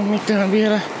sanonut mitään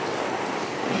vielä.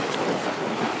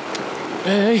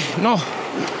 Ei, no.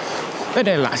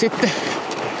 Vedellään sitten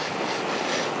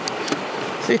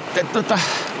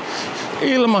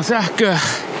ilman sähköä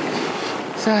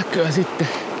sitten.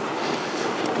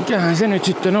 Mikähän se nyt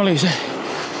sitten oli se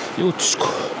jutsku.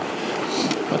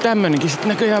 No tämmönenkin sitten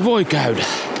näköjään voi käydä.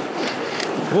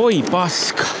 Voi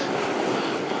paska.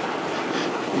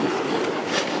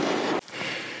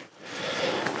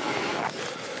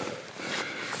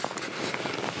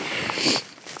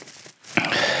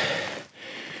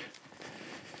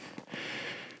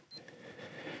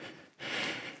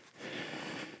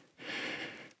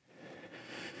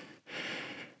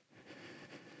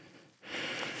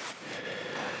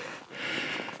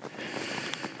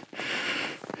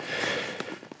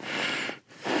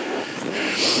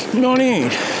 No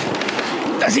niin,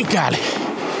 sikäli.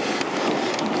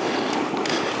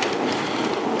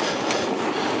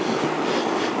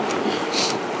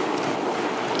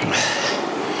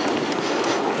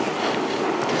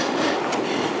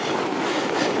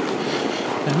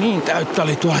 Ja niin täyttä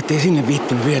oli tuolla, ettei sinne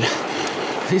viittynyt viedä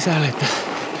sisälle, että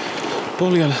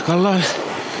poljalle kallaan.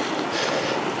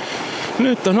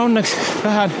 Nyt on onneksi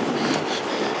vähän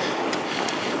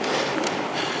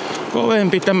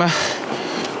kovempi tämä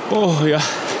pohja.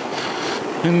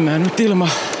 En mä nyt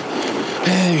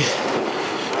Ei.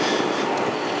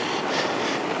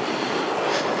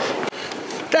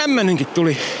 Tämmönenkin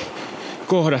tuli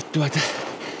kohdattua, että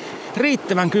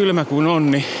riittävän kylmä kun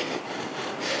on, niin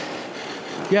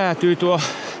jäätyy tuo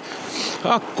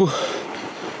akku,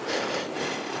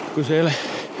 kun se ei ole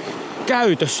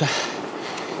käytössä,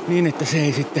 niin että se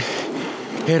ei sitten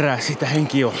herää sitä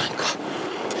henkiä ollenkaan.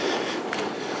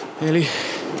 Eli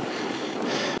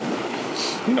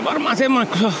no varmaan semmonen,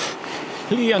 kun se on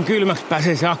liian kylmäksi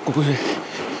pääsee se akku, kun se,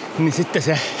 niin sitten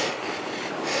se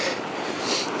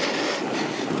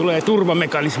tulee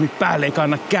turvamekanismit päälle, ei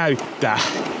kannata käyttää.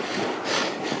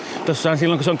 Tossaan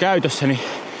silloin kun se on käytössä, niin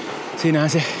siinähän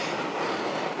se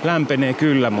lämpenee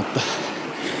kyllä, mutta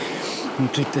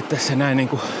sitten tässä näin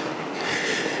niinku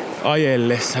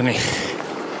ajellessa, niin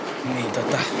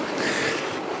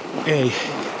ei.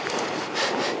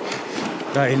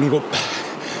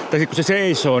 Tai kun se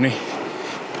seisoo, niin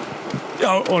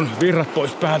ja on virrat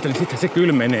pois päältä, niin sitten se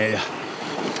kylmenee ja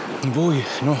voi,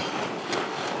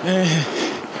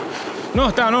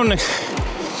 no tää on onneksi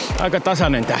aika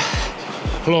tasainen tää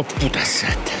loppu tässä,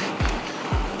 että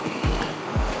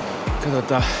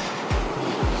katsotaan,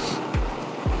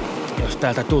 jos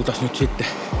täältä tultais nyt sitten.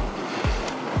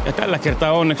 Ja tällä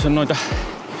kertaa onneksi on noita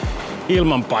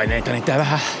ilmanpaineita, niin tää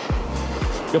vähän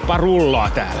jopa rullaa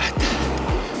täällä.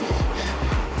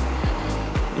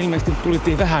 Ilmeisesti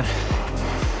tultiin vähän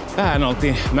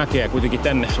oltiin mäkeä kuitenkin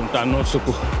tänne suuntaan noussut,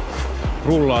 kun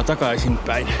rullaa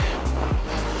takaisinpäin.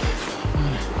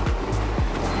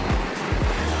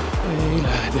 Ei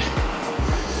lähde.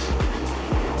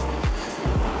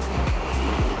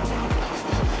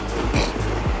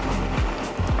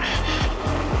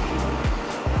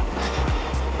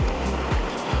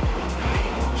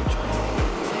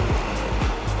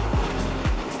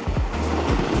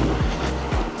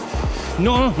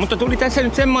 No, mutta tuli tässä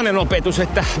nyt semmonen opetus,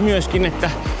 että myöskin, että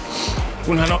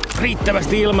kunhan on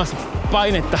riittävästi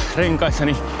ilmapainetta renkaissa,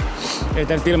 niin ei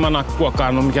tää nyt ilman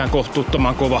akkuakaan ole mikään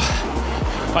kohtuuttoman kova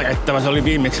ajettava. Se oli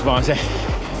viimeksi vaan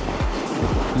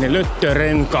ne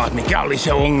löttörenkaat, mikä oli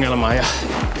se ongelma. Ja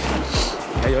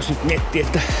jos nyt miettii,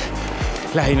 että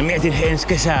lähinnä mietin ensi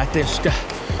kesää, että jos sitä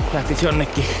lähtisi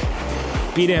jonnekin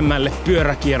pidemmälle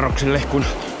pyöräkierrokselle kuin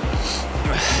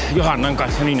Johannan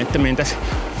kanssa niin, että mentäis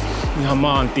ihan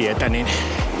maantietä, niin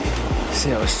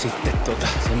se olisi sitten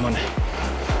semmonen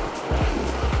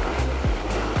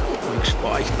yksi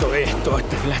vaihtoehto,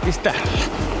 että lähtis tällä.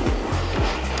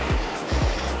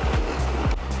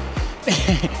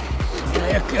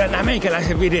 Ja kyllä nämä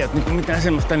meikäläisen videot niin mitään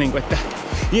semmoista, niin kuin, että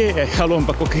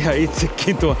haluanpa kokea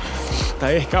itsekin tuo,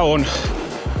 tai ehkä on,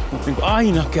 mutta niin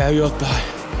aina käy jotain.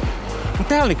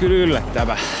 Mutta tää oli kyllä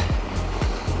yllättävä.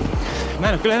 Mä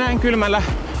en ole kyllä näin kylmällä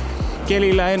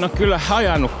kelillä en ole kyllä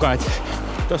ajanutkaan.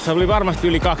 Tossa oli varmasti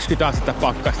yli 20 astetta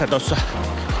pakkasta tossa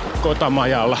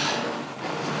kotamajalla.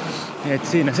 Et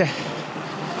siinä se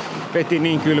veti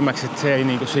niin kylmäksi, että se ei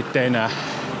niinku sitten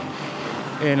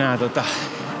enää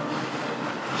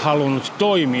halunnut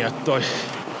toimia toi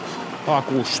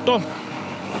akusto.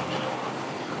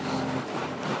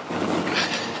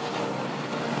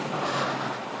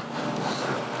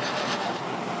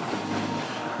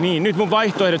 Niin, nyt mun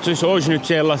vaihtoehdot olisi nyt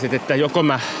sellaiset, että joko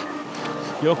mä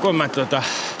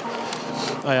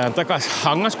ajan takas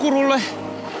Hangaskurulle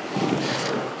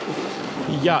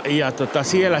ja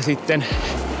siellä sitten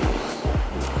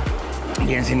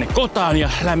vien sinne kotaan ja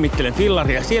lämmittelen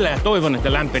fillaria siellä ja toivon,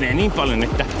 että lämpenee niin paljon,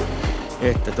 että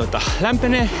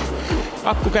lämpenee,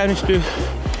 akku käynnistyy.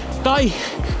 Tai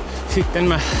sitten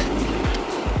mä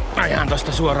ajan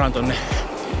tosta suoraan tonne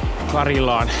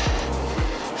Karilaan,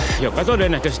 joka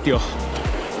todennäköisesti on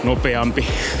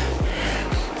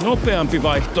nopeampi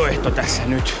vaihtoehto tässä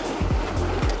nyt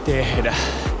tehdä.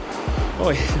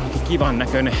 Oi, se onkin kivan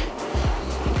näköinen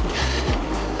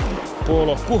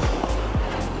polku.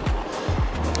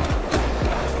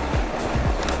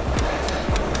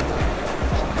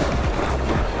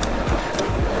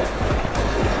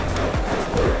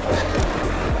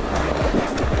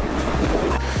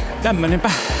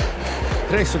 Tämmönenpä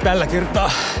reissu tällä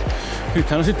kertaa.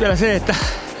 Nythän on sitten vielä se, että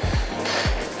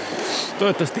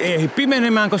Toivottavasti ei ehdi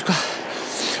pimenemään, koska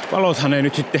valothan ei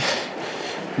nyt sitten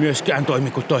myöskään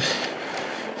toimi, kun toi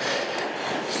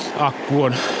akku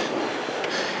on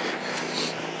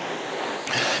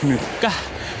mykkä.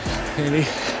 Eli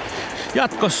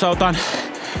jatkossa otan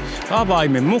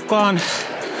avaimen mukaan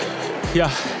ja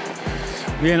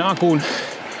vien akun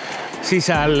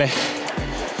sisälle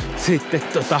sitten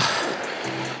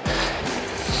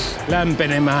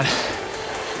lämpenemään,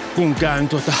 kun käyn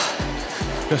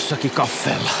jossakin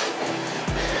kaffeella.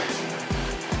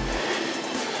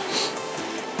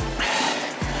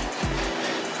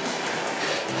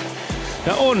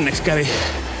 Ja onneksi kävi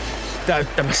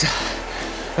täyttämässä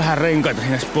vähän renkaita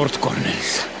siinä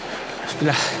sportcornerissa. Olisi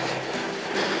kyllä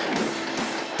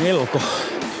melko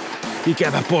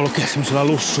ikävä polkea semmosilla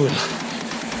lussuilla.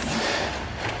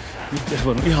 Nyt olisi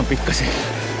voinut ihan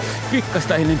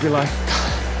pikkasta enempi laittaa.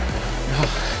 Jaha.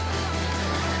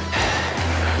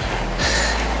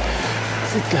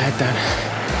 Sitten lähdetään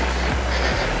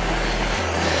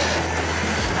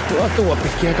tuo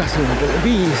pitkiä kasvua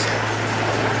 5.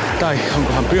 Tai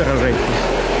onkohan pyöräreittiä?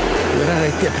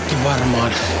 Pyöräreittiä pitkin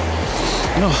varmaan.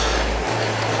 No,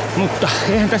 mutta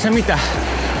eihän tässä mitään,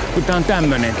 kun tää on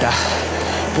tämmönen tää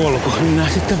polku. Niin nää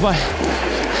sitten vai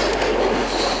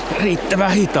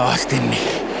riittävän hitaasti,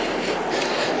 niin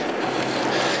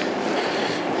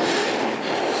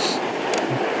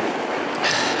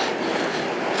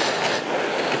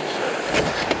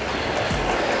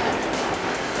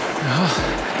jaha,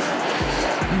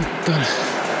 nyt on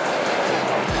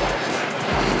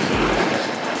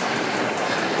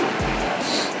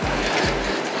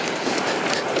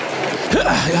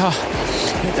jaha,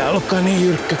 ei tää ollutkaan niin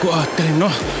jyrkkä kuin ajattelin.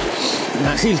 No,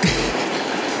 mennään silti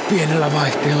pienellä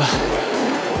vaihteella.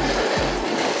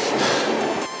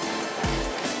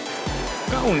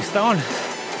 Kaunista on.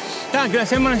 Tää on kyllä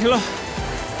semmonen silloin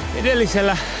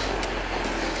edellisellä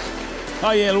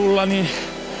ajelulla, niin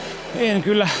en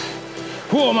kyllä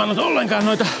huomannut ollenkaan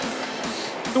noita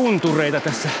tuntureita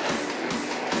tässä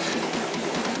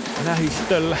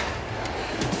lähistöllä.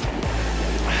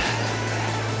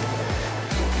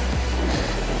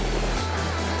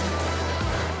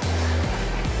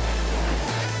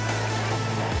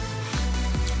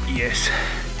 Jes.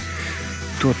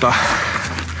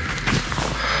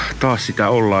 Taas sitä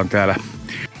ollaan täällä.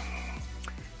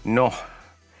 No,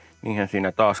 niinhän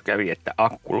siinä taas kävi, että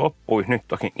akku loppui. Nyt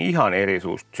toki ihan eri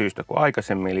syystä kuin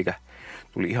aikaisemmin, eli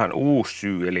tuli ihan uusi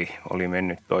syy, eli oli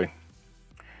mennyt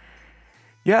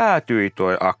jäätyi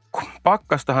toi akku.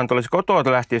 Pakkastahan olisi kotoa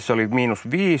lähtiessä oli -15.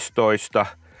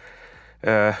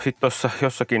 Sitten tuossa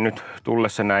jossakin nyt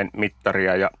tullessa näin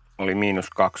mittaria ja oli -22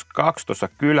 tuossa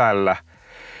kylällä.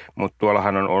 Mutta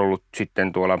tuollahan on ollut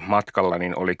sitten tuolla matkalla,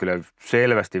 niin oli kyllä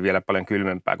selvästi vielä paljon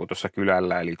kylmempää kuin tuossa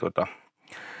kylällä. Eli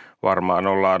varmaan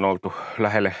ollaan oltu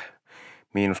lähelle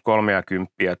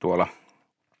 -30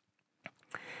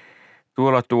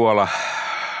 tuolla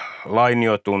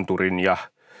Lainiotunturin ja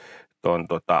ton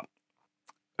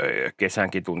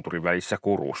Kesänkin tunturin välissä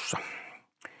Kurussa.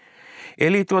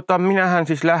 Eli minähän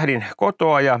siis lähdin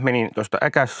kotoa ja menin tuosta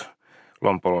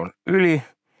Äkäslompolon yli.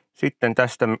 Sitten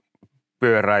tästä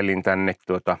pyöräilin tänne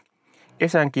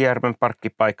Kesänkijärven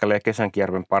parkkipaikalle ja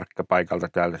Kesänkijärven parkkipaikalta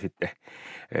täältä sitten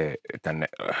tänne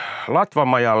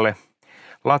Latvamajalle.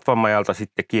 Latvamajalta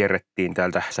sitten kiersin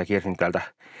täältä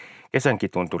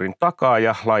Kesänkitunturin takaa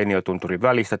ja Lainiotunturin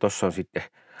välistä. Tuossa on sitten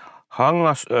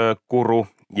Hangaskuru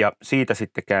ja siitä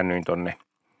sitten käännyin tonne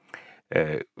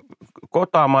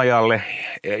Kotamajalle,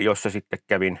 jossa sitten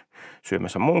kävin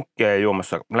syömässä munkkia ja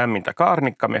juomassa lämmintä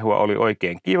kaarnikkamehua. Oli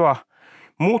oikein kiva,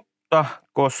 mutta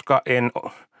koska en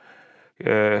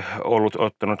ollut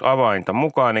ottanut avainta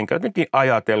mukaan, enkä jotenkin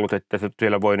ajatellut, että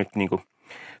siellä voi nyt niinku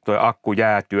toi akku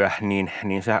jäätyä, niin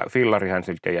se fillarihan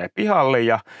sitten jäi pihalle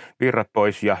ja virrat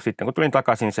pois ja sitten kun tulin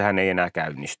takaisin, sehän ei enää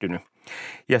käynnistynyt.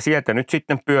 Ja sieltä nyt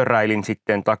sitten pyöräilin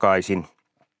sitten takaisin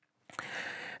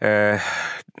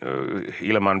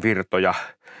ilman virtoja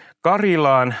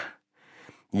Karilaan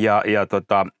ja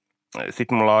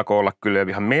sitten mulla alkoi olla kyllä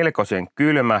ihan melkoisen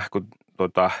kylmä,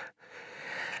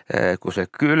 kun se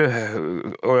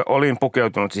olin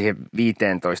pukeutunut siihen 15-20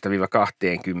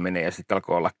 ja sitten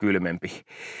alkoi olla kylmempi,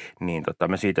 niin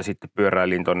mä siitä sitten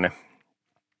pyöräilin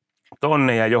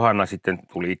tonne ja Johanna sitten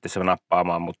tuli itse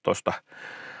nappaamaan mut tuosta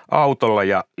autolla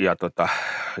ja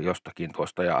jostakin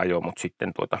tuosta ja ajoi mut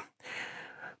sitten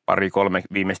 2-3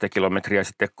 viimeistä kilometriä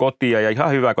sitten kotia ja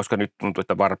ihan hyvä, koska nyt tuntuu,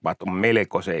 että varpaat on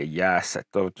melkoisen jäässä.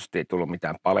 Toivottavasti ei tullut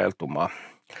mitään paleltumaa.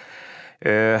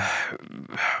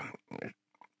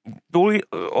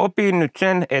 Opin nyt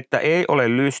sen, että ei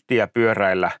ole lystiä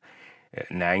pyöräillä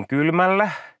näin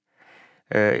kylmällä.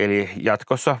 Eli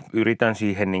jatkossa yritän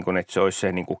siihen, niin kuin, että se olisi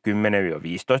se niin kuin 10-15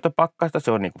 pakkasta.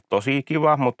 Se on niin kuin tosi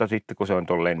kiva, mutta sitten kun se on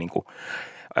tolleen niin kuin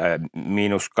 -22-30,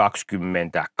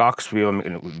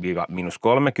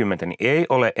 niin ei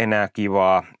ole enää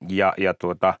kivaa. Ja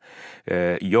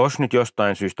jos nyt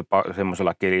jostain syystä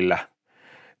semmoisella kelillä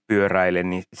pyöräilen,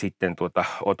 niin sitten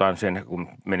otan sen, kun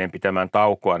menen pitämään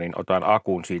taukoa, niin otan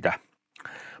akun siitä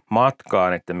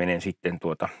matkaan, että menen sitten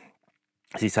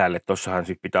sisälle. Tossahan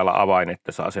sitten pitää olla avain,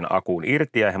 että saa sen akun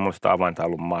irti, ja eihän mulla sitä avainta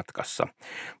ollut matkassa.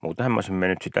 Muutenhan mä olisin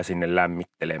mennyt sitä sinne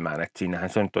lämmittelemään, että siinähän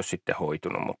se nyt olisi sitten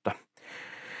hoitunut, mutta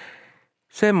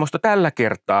semmoista tällä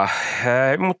kertaa,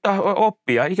 mutta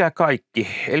oppia ikä kaikki.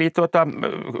 Eli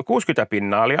 60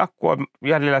 pinnaa oli akkua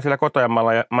jäljellä siellä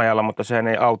kotajamajalla, mutta sehän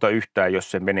ei auta yhtään,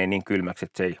 jos se menee niin kylmäksi,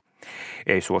 että se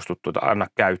ei suostu anna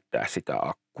käyttää sitä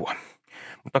akkua.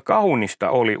 Mutta kaunista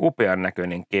oli, upean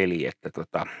näköinen keli, että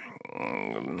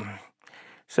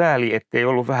sääli, ettei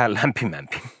ollut vähän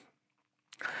lämpimämpi.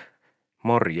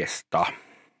 Morjesta.